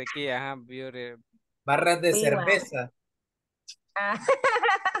de mantequilla, ajá, beauty. Barras de We want. cerveza. Ah,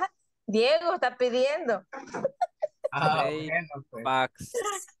 Diego está pidiendo. Ah, 6 bueno, pues. packs.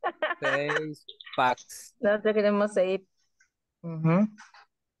 6 packs. Nosotros queremos seguir. Ujú.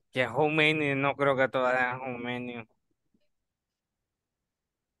 Que home menu, no creo que todavía es home menu.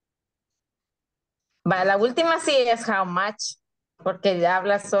 Va, la última sí es how much, porque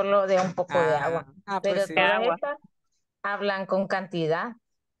habla solo de un poco de agua. Pues Pero sí. todas Agua. estas hablan con cantidad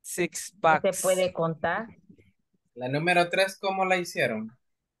 6 que se packs. puede contar. La número 3, ¿cómo la hicieron?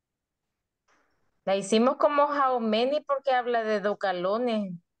 La hicimos como how many porque habla de 2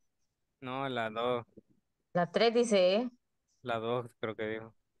 galones. No, la 2. La 3 dice, ¿eh? La 2 creo que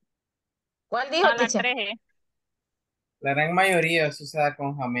dijo. ¿Cuál dijo, A la teacher? 3, La gran mayoría es usada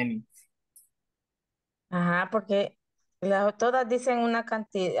con how many. Ajá, porque todas dicen una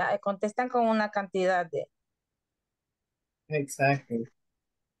cantidad, contestan con una cantidad de. Exacto.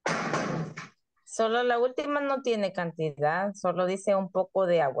 Solo la última no tiene cantidad, solo dice un poco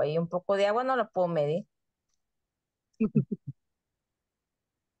de agua y un poco de agua no lo puedo medir.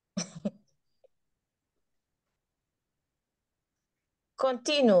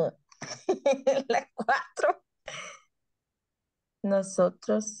 Continúo. La 4.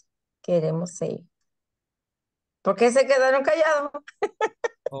 Nosotros queremos seguir. ¿Por qué se quedaron callados?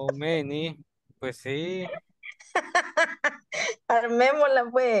 How many? Pues sí.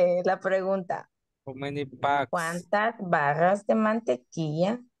 Armémosla pues, la pregunta. How many packs? ¿Cuántas barras de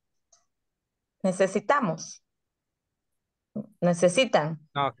mantequilla necesitamos? ¿Necesitan?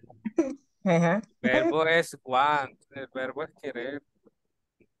 No, Ajá. verbo es want. El verbo es querer.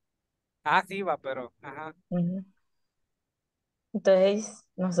 Ah, sí va, pero. Ajá. Ujú. Entonces,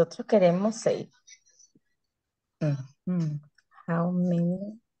 nosotros queremos 6. How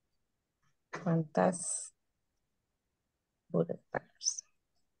many? ¿Cuántas bullet bars?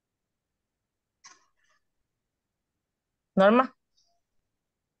 Norma.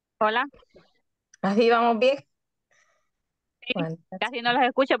 Hola. Así vamos bien. Casi no los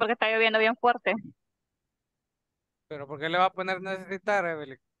escucho porque está lloviendo bien fuerte. Pero ¿por qué le va a poner necesitar,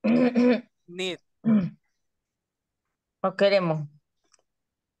 Evelyn? Need. ¿O queremos?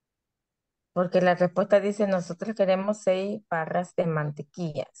 Porque la respuesta dice, nosotros queremos 6 barras de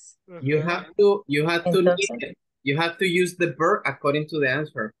mantequillas. You Entonces, have to use the verb according to the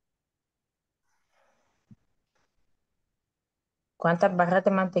answer. ¿cuántas barras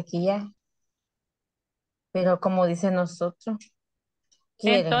de mantequilla? Pero como dice nosotros,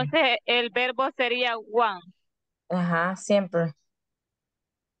 quieren. Entonces el verbo sería one. Ajá, siempre.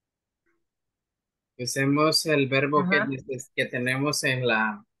 Usemos el verbo Ajá. que tenemos en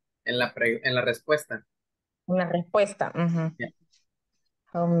la respuesta. Una respuesta. Ujú. Yeah.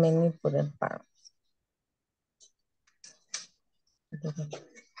 How many wooden barras?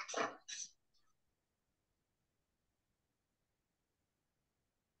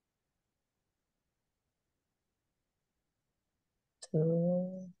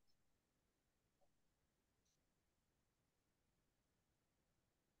 Two.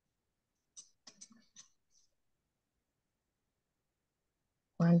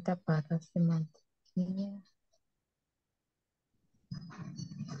 ¿Cuántas barras de mantequilla?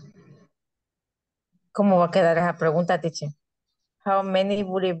 ¿Cómo va a quedar esa pregunta, teacher? How many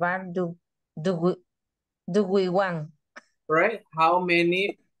wooden bars do we want? Right? How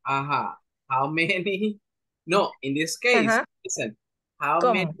many? How many? No, in this case, Ajá. listen. How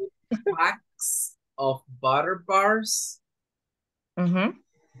 ¿Cómo? many packs of butter bars Ujú.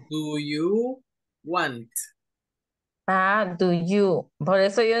 do you want? Ah, do you. Por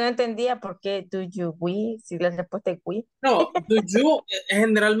eso yo no entendía por qué do you we, si la respuesta es we. No, do you,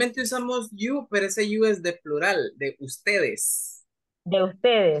 generalmente usamos you, pero ese you es de plural, de ustedes. De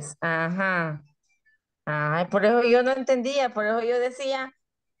ustedes. Ajá. Ay, por eso yo no entendía, por eso yo decía,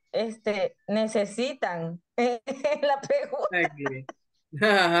 necesitan la pregunta. Exactly.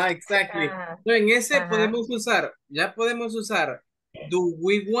 Ajá, exactly. Ajá. No, en ese Ajá. podemos usar do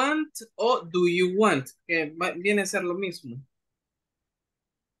we want o do you want, que viene a ser lo mismo.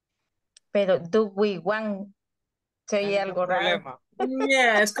 Pero do we want, se No hay oye ningún algo raro. problema.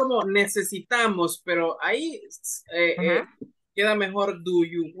 Yeah, es como necesitamos, pero ahí Ajá. queda mejor do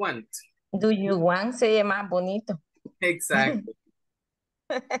you want. Do you want se oye más bonito. Exacto.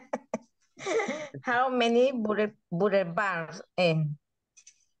 How many butter bars?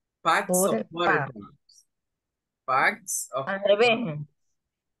 Packs of Butter butter bar. bars. Packs of Al revés.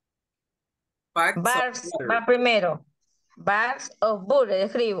 packs of Bars butter. va primero. Bars of butter,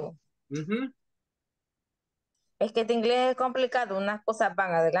 escribo. Ujú. Es que este inglés es complicado. Unas cosas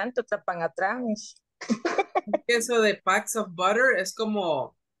van adelante, otras van atrás. Eso de packs of butter es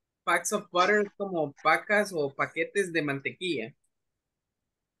como packs of butter es como pacas o paquetes de mantequilla.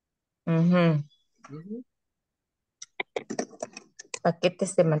 Ujú. Ujú.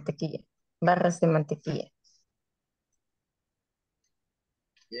 Paquetes de mantequilla. Barras de mantequilla.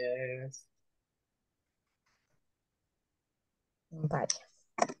 Yes. Vaya.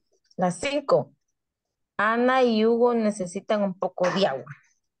 Las 5. Ana y Hugo necesitan un poco de agua.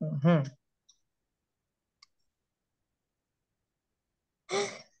 Ujú.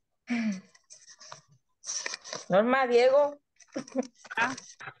 Norma, Diego.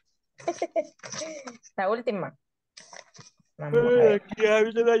 La última. Vamos a ver. Aquí ya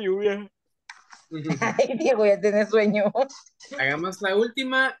viene la lluvia. Ay, Diego, ya tiene sueño. Hagamos la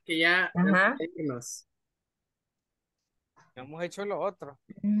última que ya Ajá. nos. Hemos hecho lo otro.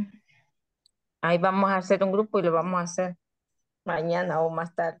 Ahí vamos a hacer un grupo y lo vamos a hacer mañana o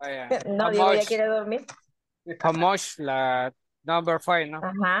más tarde. Vaya. No, Diego ya quiere dormir. How much, la number 5, ¿no?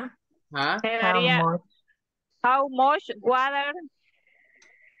 Ajá. Ajá. Quedaría how much water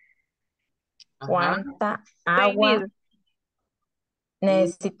 ¿Cuánta they agua need?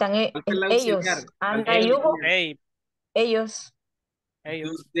 necesitan Falta el ellos? auxiliar. Ana y Hugo. Hey, Ellos.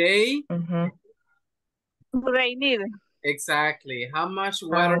 ellos. Do they? Ujú. Do they need? Exactly. How much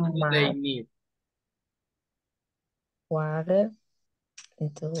water How do they much need? water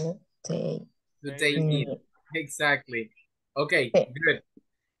do they Do they need? need? Exactly. Okay, Sí. good.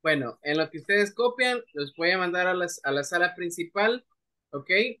 Bueno, en lo que ustedes copian, los voy a mandar a la sala principal, ¿ok?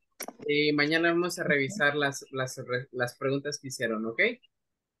 Y mañana vamos a revisar las preguntas que hicieron, ¿ok?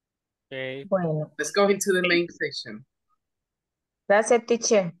 Okay. Bueno. Let's go into the main section. Gracias,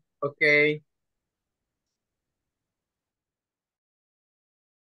 teacher. Ok.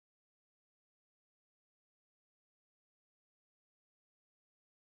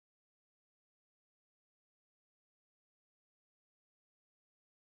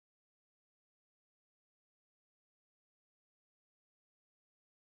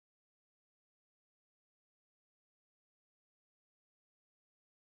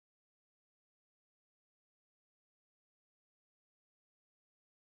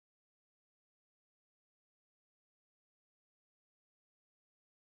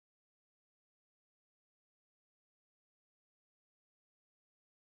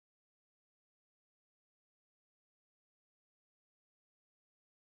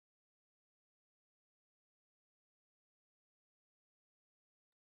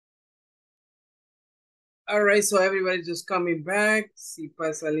 All right, so everybody's just coming back. Si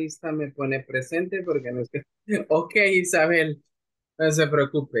pasa lista, me pone presente porque no sé. Ok, Isabel, no se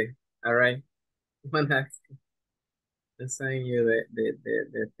preocupe. All right. Wanna assign you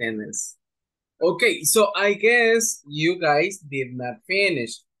the tennis. Okay, so I guess you guys did not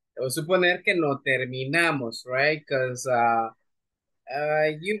finish. Debo suponer que no terminamos, right? Because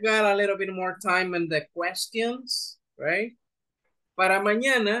you got a little bit more time in the questions, right? Para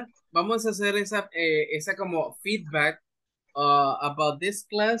mañana vamos a hacer esa como feedback about this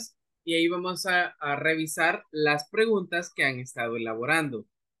class y ahí vamos a revisar las preguntas que han estado elaborando,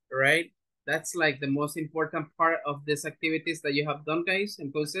 right? That's like the most important part of these activities that you have done, guys.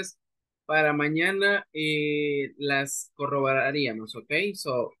 Entonces, para mañana las corroboraríamos, ¿ok?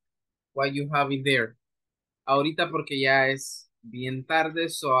 So, what you have in there. Ahorita porque ya es bien tarde,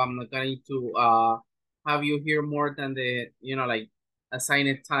 so I'm not going to have you here more than the, you know, like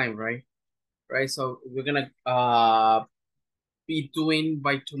assigned time, right? Right, so we're gonna be doing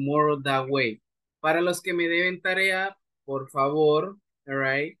by tomorrow that way. Para los que me deben tarea, por favor, all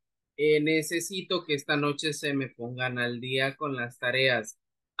right, necesito que esta noche se me pongan al día con las tareas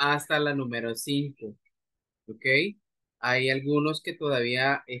hasta la número 5, ¿ok? Hay algunos que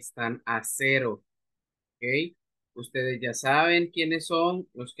todavía están a 0, ¿ok? Ustedes ya saben quiénes son,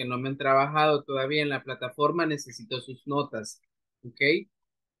 los que no me han trabajado todavía en la plataforma, necesito sus notas, ¿ok?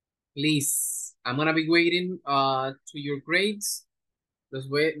 Please, I'm gonna be waiting to your grades.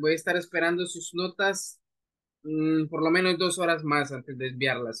 Voy a estar esperando sus notas por lo menos 2 horas más antes de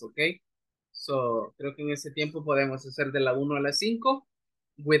enviarlas, ¿ok? So, creo que en ese tiempo podemos hacer de la 1 a la 5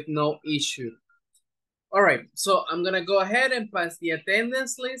 with no issue. All right, so I'm gonna go ahead and pass the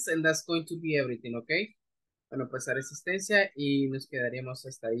attendance list and that's going to be everything, ¿ok? Bueno, pasar asistencia y nos quedaríamos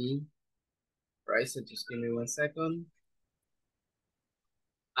hasta ahí. All right, so just give me 1 second.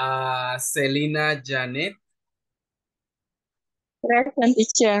 Celina Janet. Present,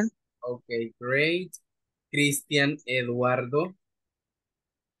 teacher. Okay, great. Cristian Eduardo.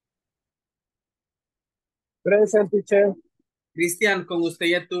 Present, teacher. Cristian, con usted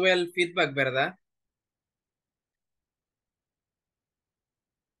ya tuve el feedback, ¿verdad?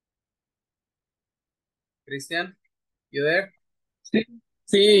 Cristian, you there?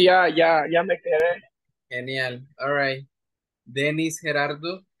 Sí, ya me quedé. Genial, all right. Denis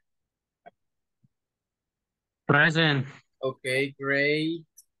Gerardo. Present. Okay, great.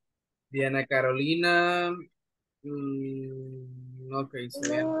 Diana Carolina. Okay, so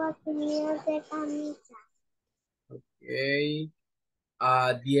okay.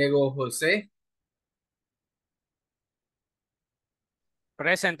 Diego José.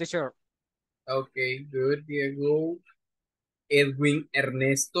 Present, teacher. Okay, good, Diego. Edwin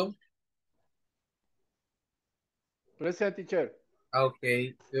Ernesto. Present, teacher.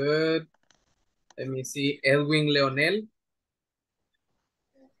 Okay, good. Let me see. Edwin Leonel.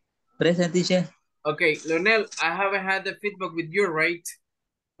 Present, teacher. Okay, Leonel, I haven't had the feedback with you, right?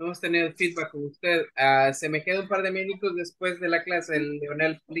 No hemos tenido el feedback con usted. Se me queda un par de minutos después de la clase.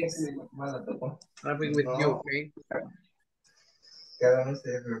 Leonel, please. Nothing with you, okay? Cada 11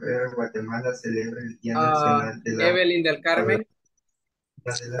 de febrero Guatemala celebra el Día Nacional de la... Evelyn del Carmen.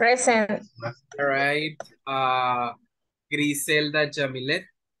 Present. All right. Griselda Jamilet.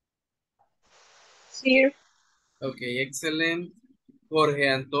 Here. Okay, excellent. Jorge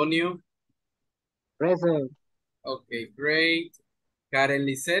Antonio. Present. Okay, great. Karen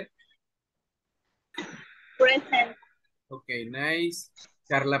Lisette. Present. Okay, nice.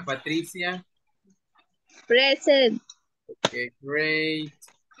 Carla Patricia. Present. Okay, great.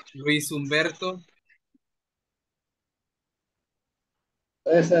 Luis Humberto.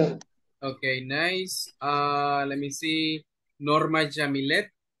 Present. Okay, nice. Let me see. Norma Jamilet.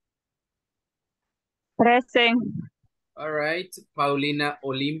 Present. All right. Paulina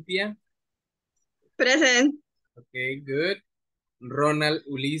Olimpia. Present. Okay, good. Ronald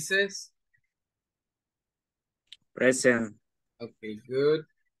Ulises. Present. Okay, good.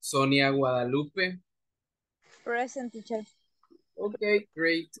 Sonia Guadalupe. Present, teacher. Okay,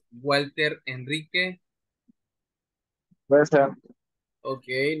 great. Walter Enrique. Present.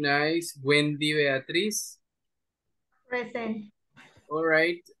 Okay, nice. Wendy Beatriz. Present. All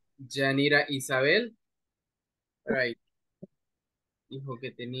right. Yanira Isabel. All right. Dijo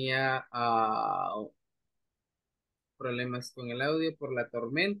que tenía problemas con el audio por la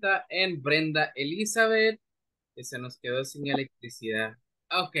tormenta. And Brenda Elizabeth, que se nos quedó sin electricidad.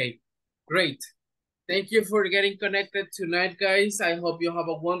 Okay, great. Thank you for getting connected tonight, guys. I hope you have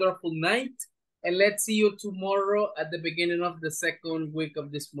a wonderful night. And let's see you tomorrow at the beginning of the second week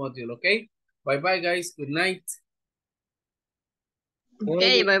of this module, okay? Bye-bye, guys. Good night.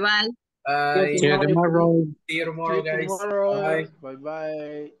 Okay, bye-bye. Bye. See you tomorrow. See you tomorrow, guys. Bye.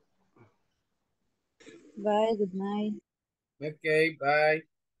 Bye-bye. Bye, good night. Okay, bye.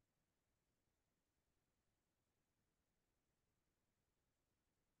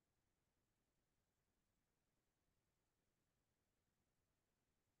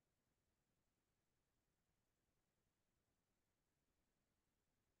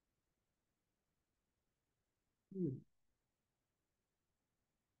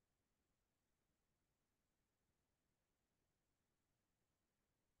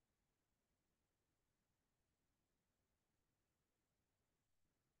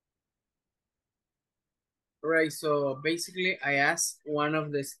 Right, so basically I asked one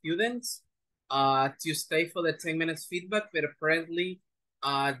of the students to stay for the 10 minutes feedback, but apparently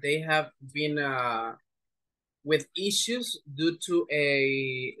they have been with issues due to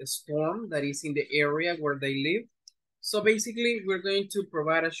a storm that is in the area where they live. So basically we're going to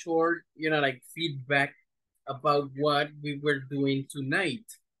provide a short, like feedback about what we were doing tonight.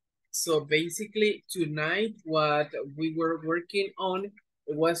 So basically tonight what we were working on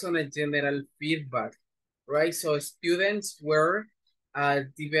was on a general feedback, right? So students were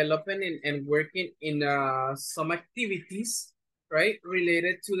developing and working in some activities, right?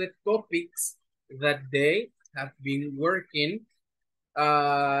 Related to the topics that they have been working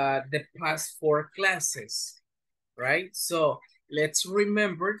the past 4 classes, right? So let's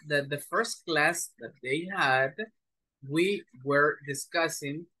remember that the first class that they had, we were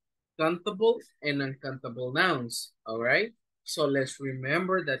discussing countable and uncountable nouns, all right? So let's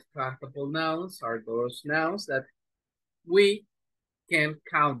remember that countable nouns are those nouns that we can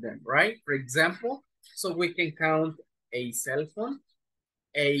count them, right? For example, so we can count a cell phone,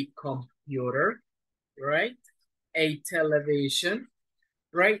 a computer, right? A television,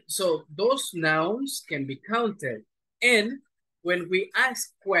 right? So those nouns can be counted. And when we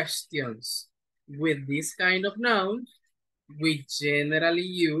ask questions with this kind of nouns, we generally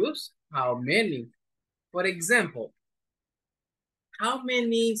use how many. For example, how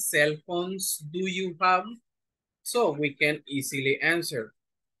many cell phones do you have? So we can easily answer,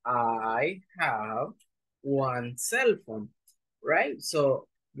 I have 1 cell phone, right? So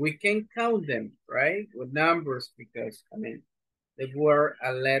we can count them, right? With numbers because, they were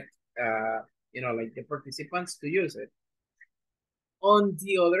let, like the participants to use it. On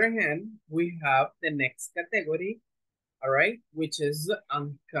the other hand, we have the next category, all right, which is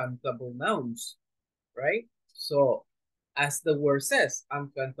uncountable nouns, right? So as the word says,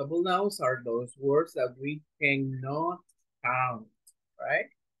 uncountable nouns are those words that we cannot count, right?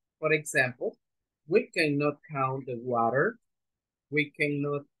 For example, we cannot count the water. We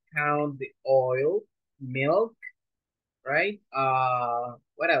cannot count the oil, milk, right?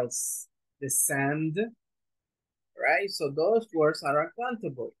 What else? The sand, right? So those words are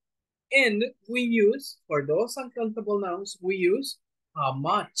uncountable. And we use, for those uncountable nouns, we use how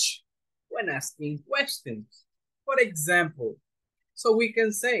much when asking questions. For example, so we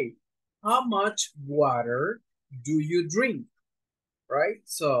can say, how much water do you drink? Right?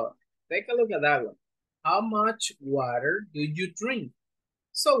 So take a look at that one. How much water do you drink?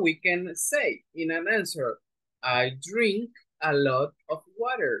 So we can say in an answer, I drink a lot of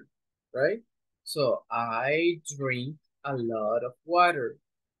water, right? So I drink a lot of water.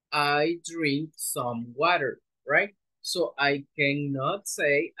 I drink some water, right? So I cannot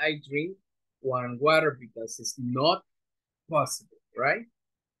say I drink 1 water because it's not possible, right?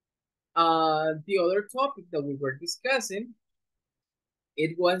 The other topic that we were discussing,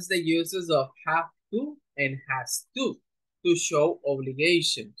 it was the uses of have to and has to show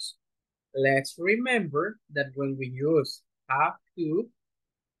obligations. Let's remember that when we use have to,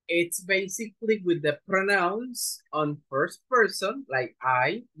 it's basically with the pronouns on first person, like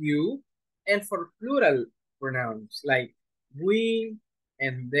I, you, and for plural pronouns, like we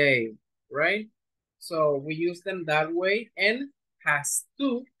and they, right? So we use them that way, and has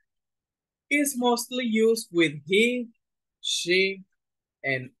to is mostly used with he, she,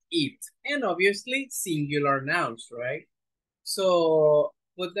 and it, and obviously singular nouns, right? So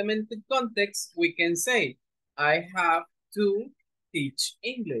put them into context, we can say, I have to teach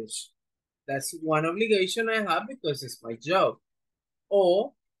English. That's one obligation I have because it's my job.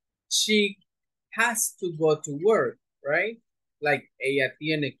 Or she has to go to work, right? Like ella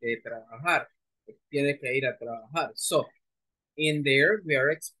tiene que trabajar, tiene que ir a trabajar. So in there, we are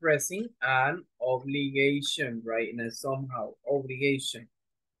expressing an obligation, right? In a somehow obligation.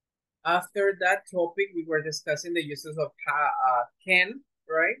 After that topic, we were discussing the uses of can,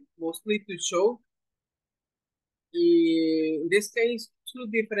 right? Mostly to show, in this case, 2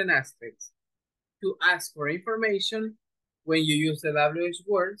 different aspects. To ask for information when you use the WH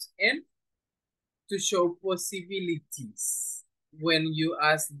words, and to show possibilities when you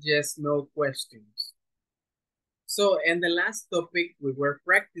ask yes, no questions. So, in the last topic we were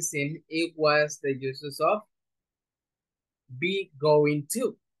practicing, it was the uses of be going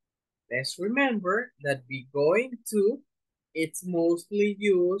to. Let's remember that be going to, it's mostly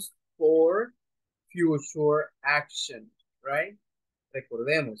used for future action, right?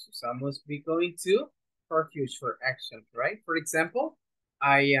 Recordemos, usamos be going to for future action, right? For example,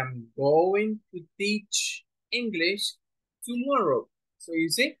 I am going to teach English tomorrow. So you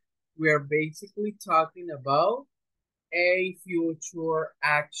see, we are basically talking about a future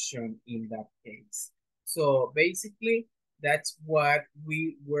action in that case. So basically, that's what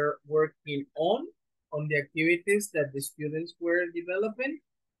we were working on the activities that the students were developing,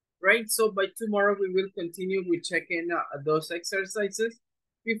 right? So by tomorrow, we will continue with checking those exercises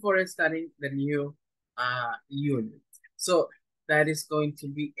before starting the new unit. So that is going to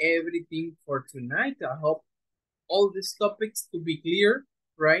be everything for tonight. I hope all these topics to be clear,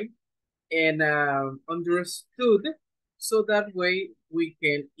 right? And understood, so that way we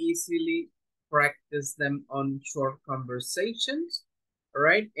can easily practice them on short conversations,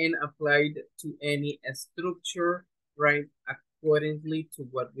 right? And applied to any structure, right? Accordingly to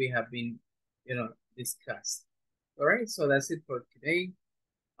what we have been, discussed. All right, so that's it for today.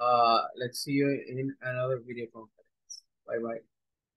 Let's see you in another video conference. Bye-bye.